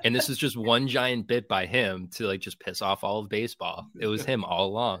 And this is just one giant bit by him to just piss off all of baseball. It was him all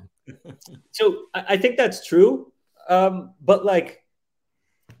along. So I think that's true. But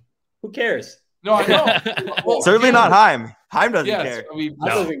who cares? No, I know. Well, certainly not Heim. Heim doesn't care. Heim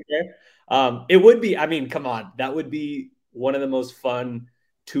doesn't care. It would be, come on, that would be one of the most fun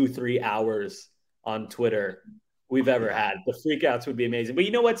 2-3 hours on Twitter we've ever had. The freakouts would be amazing. But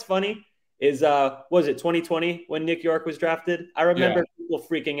you know what's funny is, was it 2020 when Nick York was drafted? I remember people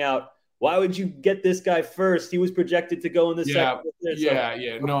freaking out. Why would you get this guy first? He was projected to go in the second.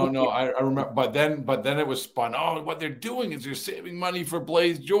 No. I remember. But then it was spun. Oh, what they're doing is they're saving money for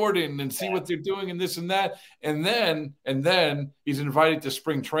Blaze Jordan and see what they're doing and this and that. And then he's invited to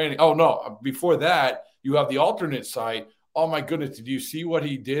spring training. Oh, no. Before that, you have the alternate site. Oh, my goodness. Did you see what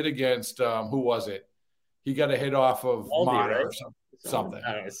he did against who was it? He got a hit off of Mata or something.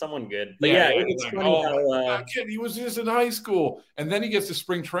 I don't know, someone good. But it's like, funny how kid, he was just in high school, and then he gets to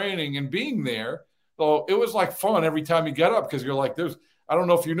spring training and being there. So it was like fun every time he got up because you're like, I don't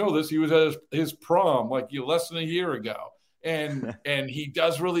know if you know this, he was at his prom like less than a year ago, and he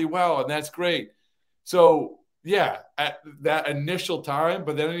does really well, and that's great. So yeah, at that initial time,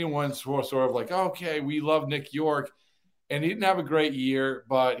 but then anyone's sort of like, okay, we love Nick York, and he didn't have a great year,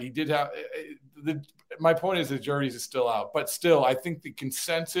 but he did have my point is the jury's is still out, but still, I think the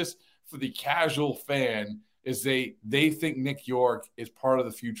consensus for the casual fan is they think Nick York is part of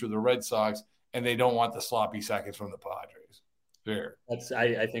the future of the Red Sox, and they don't want the sloppy seconds from the Padres. Fair.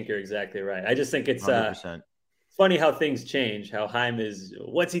 I think you're exactly right. I just think it's 100%. Funny how things change. How Chaim is.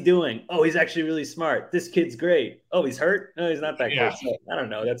 What's he doing? Oh, he's actually really smart. This kid's great. Oh, he's hurt. No, he's not that good. So, I don't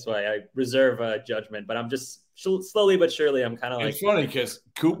know. That's why I reserve judgment. But I'm just slowly but surely. I'm kind of like. It's funny because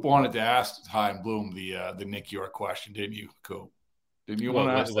Coop wanted to ask Chaim Bloom the Nick York question, didn't you, Coop? Didn't you want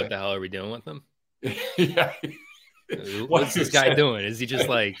to ask what the hell are we doing with him? Yeah. What's this guy doing? Is he just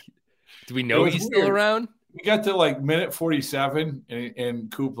like? Do we know he's still around? We got to like minute 47, and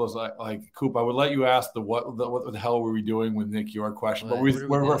Coop was like Coop, I would let you ask what the hell were we doing with Nick York question, but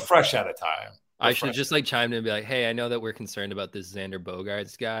we're fresh out of time. I should just like chime in and be like, hey, I know that we're concerned about this Xander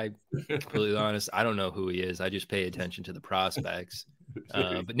Bogaerts guy. Completely honest, I don't know who he is. I just pay attention to the prospects.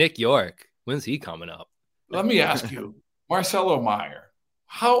 But Nick York, when's he coming up? Let me ask you, Marcelo Meyer,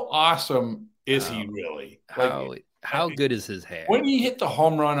 how awesome is he really? How good is his hair? When he hit the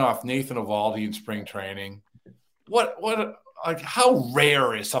home run off Nathan Eovaldi in spring training, how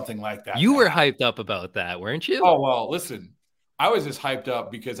rare is something like that? You were hyped up about that, weren't you? Oh, well, listen, I was just hyped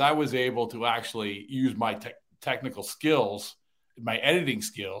up because I was able to actually use my technical skills, my editing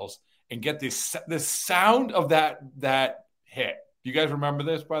skills, and get this sound of that hit. Do you guys remember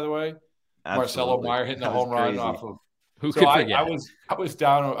this, by the way? Absolutely. Marcelo Meyer hitting the home run off of. Who could forget? I was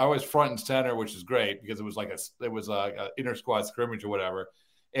down. I was front and center, which is great because it was like a inter squad scrimmage or whatever.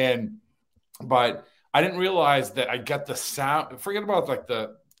 But I didn't realize that I got the sound. Forget about like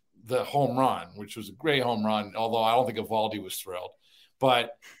the home run, which was a great home run. Although I don't think Eovaldi was thrilled,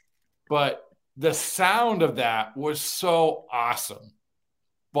 but the sound of that was so awesome.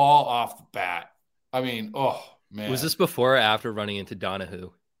 Ball off the bat. I mean, oh man. Was this before or after running into Donahue?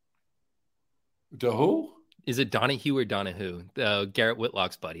 To who? Is it Donahue or Donahue? Garrett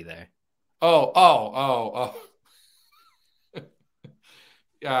Whitlock's buddy there. Oh.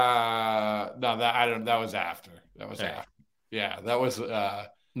 No, that was after. That was after. Yeah, that was.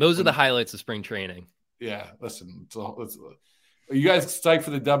 Those are the highlights of spring training. Yeah, listen. Are you guys psyched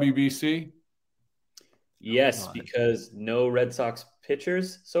for the WBC? Yes, because no Red Sox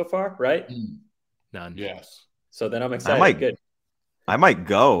pitchers so far, right? None. Yes. So then I'm excited. Good. I might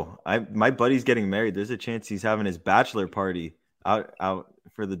go. My buddy's getting married. There's a chance he's having his bachelor party out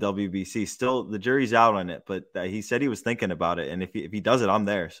for the WBC. Still, the jury's out on it, but he said he was thinking about it. And if he does it, I'm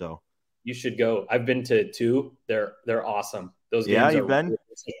there. So you should go. I've been to 2. They're awesome. Those games you've been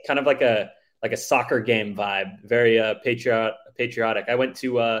kind of like a soccer game vibe. Very patriotic. I went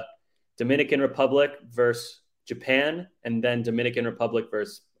to Dominican Republic versus Japan, and then Dominican Republic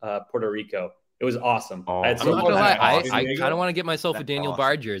versus Puerto Rico. It was awesome. Oh, I'm not gonna lie. I kind of want to get myself a Daniel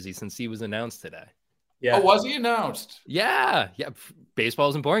Bard jersey since he was announced today. Yeah. Oh, was he announced? Yeah. Baseball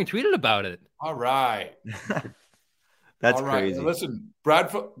isn't boring. Tweeted about it. All right. That's crazy. Listen,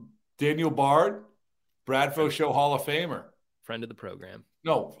 Daniel Bard, Bradfo Show Hall of Famer. Friend of the program.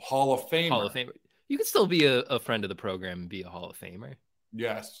 No, Hall of Famer. Hall of Famer. You can still be a friend of the program and be a Hall of Famer.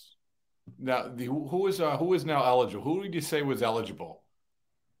 Yes. Now, who is now eligible? Who did you say was eligible?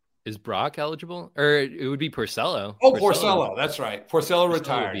 Is Brock eligible? Or it would be Porcello. Oh, Porcello. That's right. Porcello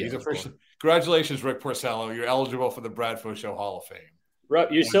retired. He's official. Congratulations, Rick Porcello. You're eligible for the Bradfo Show Hall of Fame.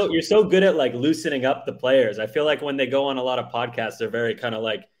 Rob, you're so good at like loosening up the players. I feel like when they go on a lot of podcasts, they're very kind of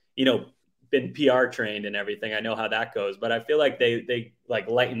like, been PR trained and everything. I know how that goes, but I feel like they like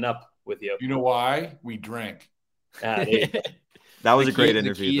lighten up with you. You know why? We drink. That was a great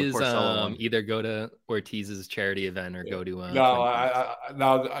interview. The key is either go to Ortiz's charity event or go to.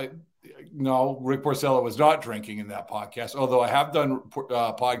 No, Rick Porcello was not drinking in that podcast. Although I have done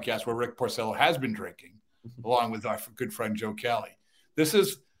podcasts where Rick Porcello has been drinking, along with our good friend Joe Kelly. This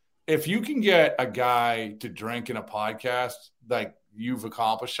is if you can get a guy to drink in a podcast, like you've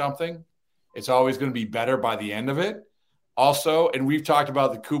accomplished something. It's always going to be better by the end of it. Also, and we've talked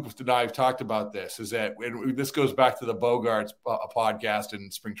about the Coop and I've talked about this, is that this goes back to the Bogaerts podcast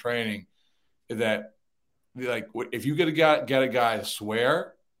in spring training, that like if you get a guy to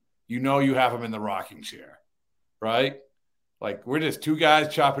swear, you have him in the rocking chair, right? Like we're just 2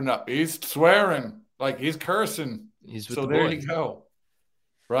 guys chopping up. He's swearing. Like he's cursing. He's with so the there boys. you go.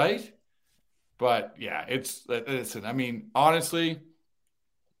 Right? But yeah, listen, I mean, honestly,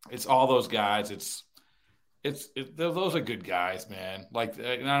 it's all those guys. Those are good guys, man. Like,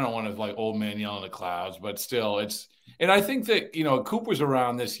 and I don't want to like old man yelling at the clouds, but still and I think that, Cooper's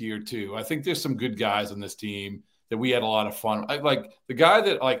around this year too. I think there's some good guys on this team that we had a lot of fun. Like the guy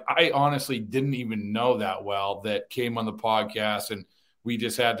that I honestly didn't even know that well that came on the podcast, and we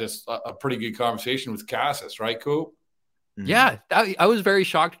just had a pretty good conversation with Cassis, right, Coop? Yeah, I was very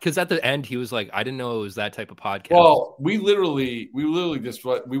shocked because at the end he was like, I didn't know it was that type of podcast. Well, we literally we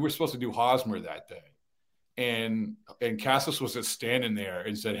were supposed to do Hosmer that day. And Cassis was just standing there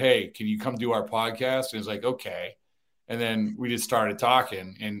and said, "Hey, can you come do our podcast?" And he's like, "Okay." And then we just started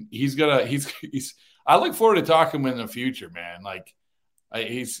talking, and I look forward to talking with him in the future, man. Like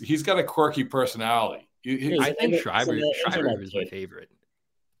he's got a quirky personality. I think Schreiber was my favorite.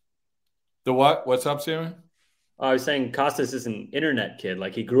 The what? What's up, Sammy? I was saying Costas is an internet kid.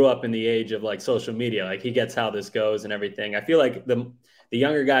 Like he grew up in the age of like social media. Like he gets how this goes and everything. I feel like the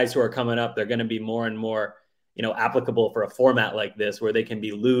younger guys who are coming up, they're going to be more and more, applicable for a format like this where they can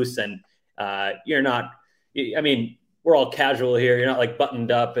be loose and you're not. I mean, we're all casual here. You're not like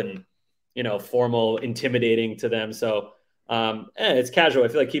buttoned up and formal, intimidating to them. So it's casual. I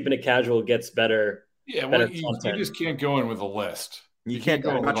feel like keeping it casual gets better. Yeah, well, you just can't go in with a list. You can't go.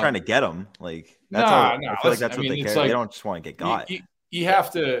 I'm not trying to get them. Like that's I feel like that's what they care. They don't just want to get got. You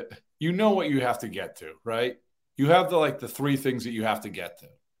have to. You know what you have to get to, right? You have the three things that you have to get to.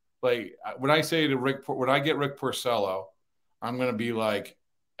 Like when I say to Rick, when I get Rick Porcello, I'm going to be like,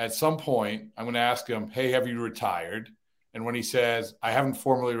 at some point, I'm going to ask him, "Hey, have you retired?" And when he says, "I haven't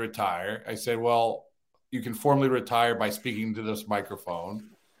formally retired," I said, "Well, you can formally retire by speaking to this microphone.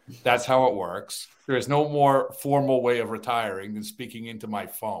 That's how it works. There is no more formal way of retiring than speaking into my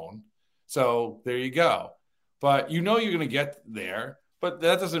phone. So there you go." But you're going to get there. But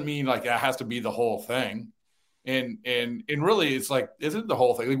that doesn't mean like that has to be the whole thing. And really, it's like, isn't the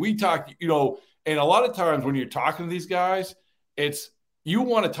whole thing. Like we talk, and a lot of times when you're talking to these guys, it's you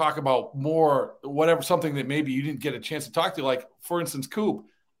want to talk about more, something that maybe you didn't get a chance to talk to. Like, for instance, Coop,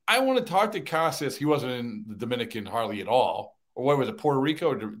 I want to talk to Casas. He wasn't in the Dominican hardly at all. Or what was it, Puerto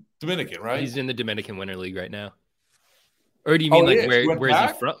Rico or Dominican, right? He's in the Dominican Winter League right now. Or do you mean where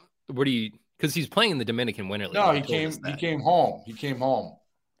is he from? Because he's playing in the Dominican Winter League. No, he came home. He came home.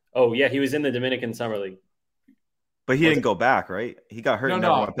 Oh, yeah, he was in the Dominican Summer League. But he didn't go back, right? He got hurt and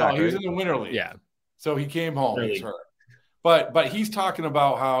never went back. He was in the Winter League. Yeah. So he came home. He's hurt. But he's talking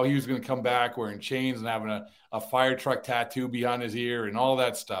about how he was going to come back wearing chains and having a fire truck tattoo behind his ear and all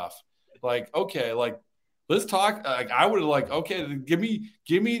that stuff. Like, okay, like, let's talk. Like, I would have okay, give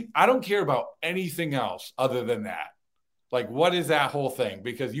me. I don't care about anything else other than that. Like, what is that whole thing?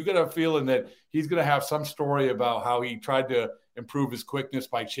 Because you got a feeling that he's going to have some story about how he tried to improve his quickness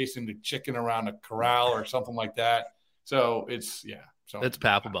by chasing the chicken around a corral or something like that. So it's So that's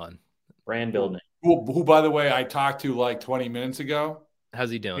Papelbon. Brand building. Who, by the way, I talked to like 20 minutes ago. How's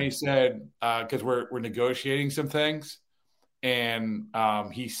he doing? He said because we're negotiating some things, and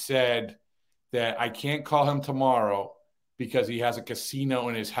he said that I can't call him tomorrow because he has a casino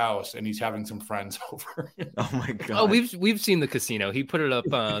in his house and he's having some friends over. Oh my god! Oh, we've seen the casino. He put it up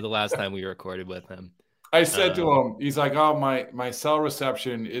the last time we recorded with him. I said to him, he's like, "Oh, my cell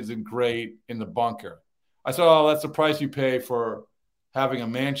reception isn't great in the bunker." I said, "Oh, that's the price you pay for having a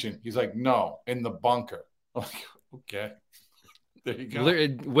mansion." He's like, "No, in the bunker." I'm like, okay. There you go.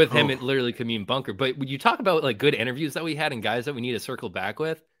 With him, it literally could mean bunker. But when you talk about like good interviews that we had and guys that we need to circle back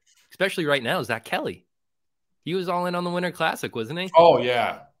with, especially right now, Zach Kelly. He was all in on the Winter Classic, wasn't he? Oh,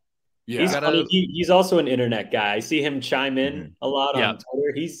 yeah. Yeah. He's also an internet guy. I see him chime in a lot on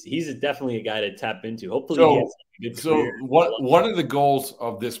Twitter. He's definitely a guy to tap into. Hopefully he has a good career. One of the goals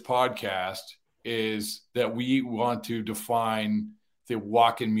of this podcast is that we want to define the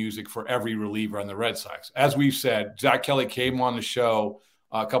walk-in music for every reliever on the Red Sox. As we've said, Zach Kelly came on the show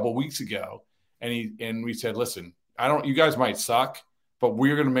a couple of weeks ago, and we said, listen, you guys might suck, but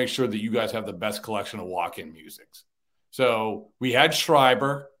we're going to make sure that you guys have the best collection of walk-in musics. So we had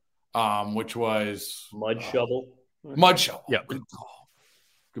Schreiber, which was Mud Shovel. Yeah, good call.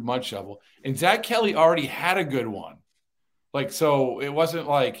 Good Mud Shovel. And Zach Kelly already had a good one. Like, so it wasn't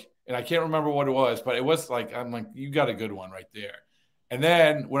like, and I can't remember what it was, but it was like, I'm like, you got a good one right there. And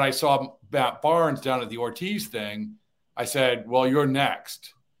then when I saw Matt Barnes down at the Ortiz thing, I said, well, you're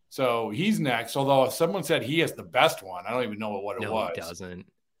next. So he's next, although someone said he has the best one. I don't even know what it was. No, he doesn't.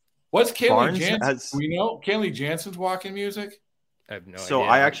 What's Kenley Jansen? Do we know Kenley Jansen's walk-in music? I have no idea. So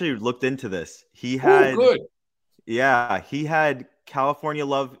I actually looked into this. He had good. Yeah, he had California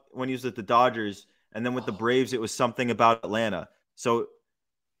Love when he was at the Dodgers, And then with the Braves, it was something about Atlanta. So,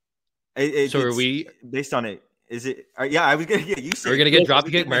 are we based on it? Is it? Yeah, I was gonna. Yeah, you said we're gonna get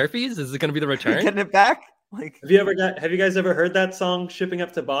Dropkick Murphys. Is it gonna be the return? Getting it back? Like, have you guys ever heard that song "Shipping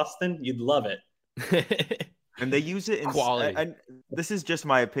Up to Boston"? You'd love it. And they use it in quality. And this is just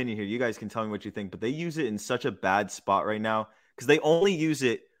my opinion here. You guys can tell me what you think, but they use it in such a bad spot right now because they only use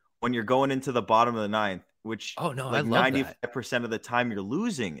it when you're going into the bottom of the ninth, which I love 95% of the time you're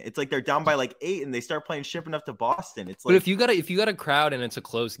losing. It's like they're down by like 8 and they start playing Shipping Up to Boston. It's like, but if you got a crowd and it's a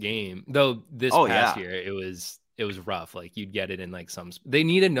close game, though this past year it was rough. Like you'd get it in like they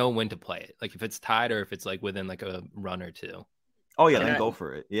need to know when to play it. Like if it's tied or if it's like within like a run or two. Oh yeah, then go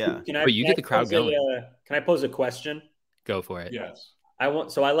for it. Yeah. But you get the crowd going. Can I pose a question? Go for it. Yes. I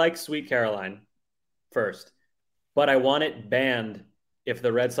like Sweet Caroline first, but I want it banned if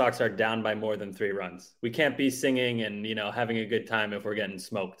the Red Sox are down by more than 3 runs. We can't be singing and having a good time if we're getting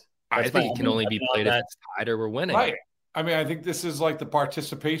smoked. I think it can only be played if it's tied or we're winning. Right. I mean, I think this is like the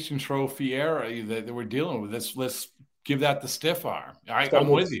participation trophy era that we're dealing with. Let's give that the stiff arm. I'm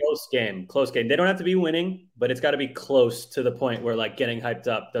with you. Close game. They don't have to be winning, but it's got to be close to the point where like getting hyped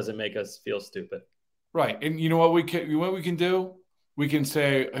up doesn't make us feel stupid. Right. And you know what we can do? We can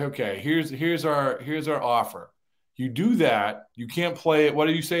say, okay, here's our offer. You do that, you can't play it. What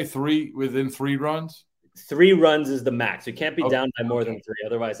do you say? 3 within 3 runs? 3 runs is the max. You can't be down by more than 3.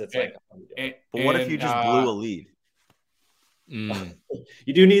 Otherwise, it's but what if you just blew a lead?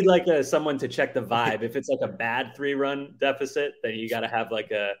 You do need like someone to check the vibe. If it's like a bad 3-run deficit, then you got to have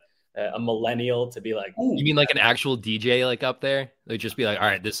like a millennial to be like. You mean like an actual DJ like up there? They'd just be like, all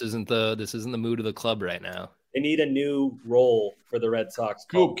right, this isn't the mood of the club right now. They need a new role for the Red Sox.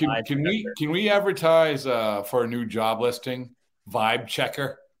 Cool. Can we advertise for a new job listing? Vibe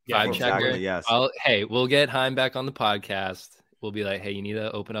checker. Vibe checker. Exactly, yes. Hey, we'll get Heim back on the podcast. We'll be like, hey, you need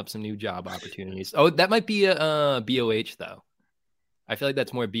to open up some new job opportunities. Oh, that might be a BOH though. I feel like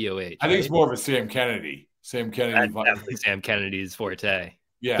that's more BOH. I think it's more of a Sam Kennedy. Sam Kennedy. That's definitely Sam Kennedy's forte.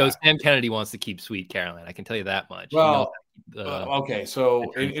 Yeah. Though Sam Kennedy wants to keep Sweet Caroline. I can tell you that much. Well, okay.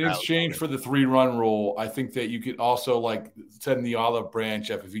 So in exchange for the 3-run rule, I think that you could also like send the olive branch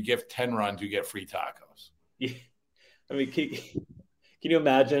up. If you give 10 runs, you get free tacos. Yeah. I mean, can you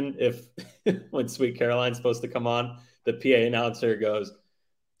imagine if when Sweet Caroline's supposed to come on, the PA announcer goes,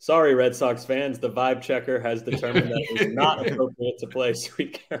 "Sorry, Red Sox fans, the vibe checker has determined that it is not appropriate to play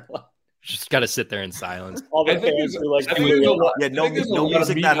Sweet Caroline." Just got to sit there in silence. All the fans are like, no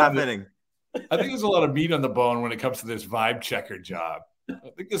music not happening. I think there's a lot of meat on the bone when it comes to this vibe checker job.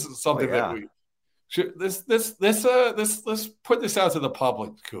 I think this is something that we should. Let's put this out to the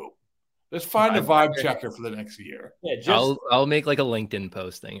public, Coop. Let's find a vibe checker for the next year. Yeah, I'll make like a LinkedIn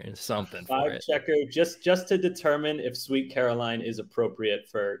posting or something. Vibe checker, just to determine if Sweet Caroline is appropriate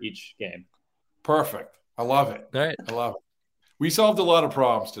for each game. Perfect. I love it. All right. I love it. We solved a lot of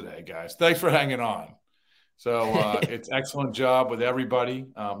problems today, guys. Thanks for hanging on. So it's excellent job with everybody.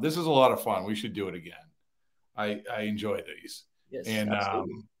 This is a lot of fun. We should do it again. I enjoy these. Yes,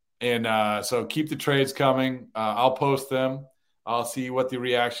 and so keep the trades coming. I'll post them. I'll see what the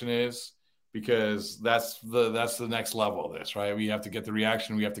reaction is because that's the next level of this, right? We have to get the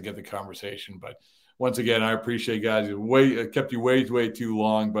reaction. We have to get the conversation. But once again, I appreciate you guys. It kept you way too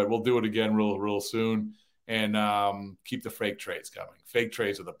long, but we'll do it again real soon. And keep the fake trades coming. Fake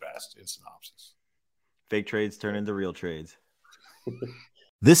trades are the best in synopsis. Fake trades turn into real trades.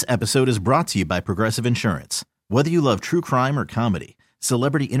 This episode is brought to you by Progressive Insurance. Whether you love true crime or comedy,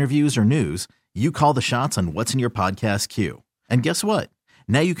 celebrity interviews or news, you call the shots on what's in your podcast queue. And guess what?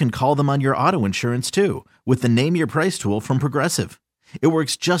 Now you can call them on your auto insurance too with the Name Your Price tool from Progressive. It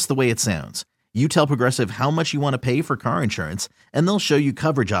works just the way it sounds. You tell Progressive how much you want to pay for car insurance, and they'll show you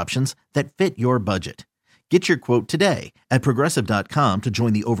coverage options that fit your budget. Get your quote today at Progressive.com to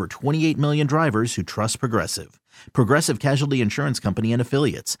join the over 28 million drivers who trust Progressive. Progressive Casualty Insurance Company and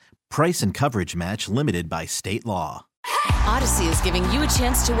Affiliates. Price and coverage match limited by state law. Odyssey is giving you a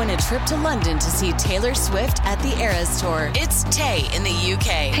chance to win a trip to London to see Taylor Swift at the Eras Tour. It's Tay in the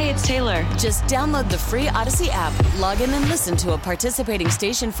UK. Hey, it's Taylor. Just download the free Odyssey app, log in and listen to a participating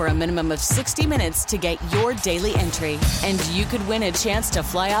station for a minimum of 60 minutes to get your daily entry. And you could win a chance to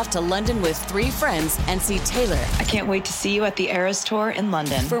fly off to London with 3 friends and see Taylor. I can't wait to see you at the Eras Tour in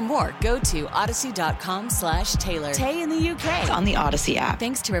London. For more, go to odyssey.com/Taylor. Tay in the UK. It's on the Odyssey app.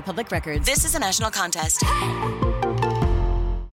 Thanks to Republic Records. This is a national contest.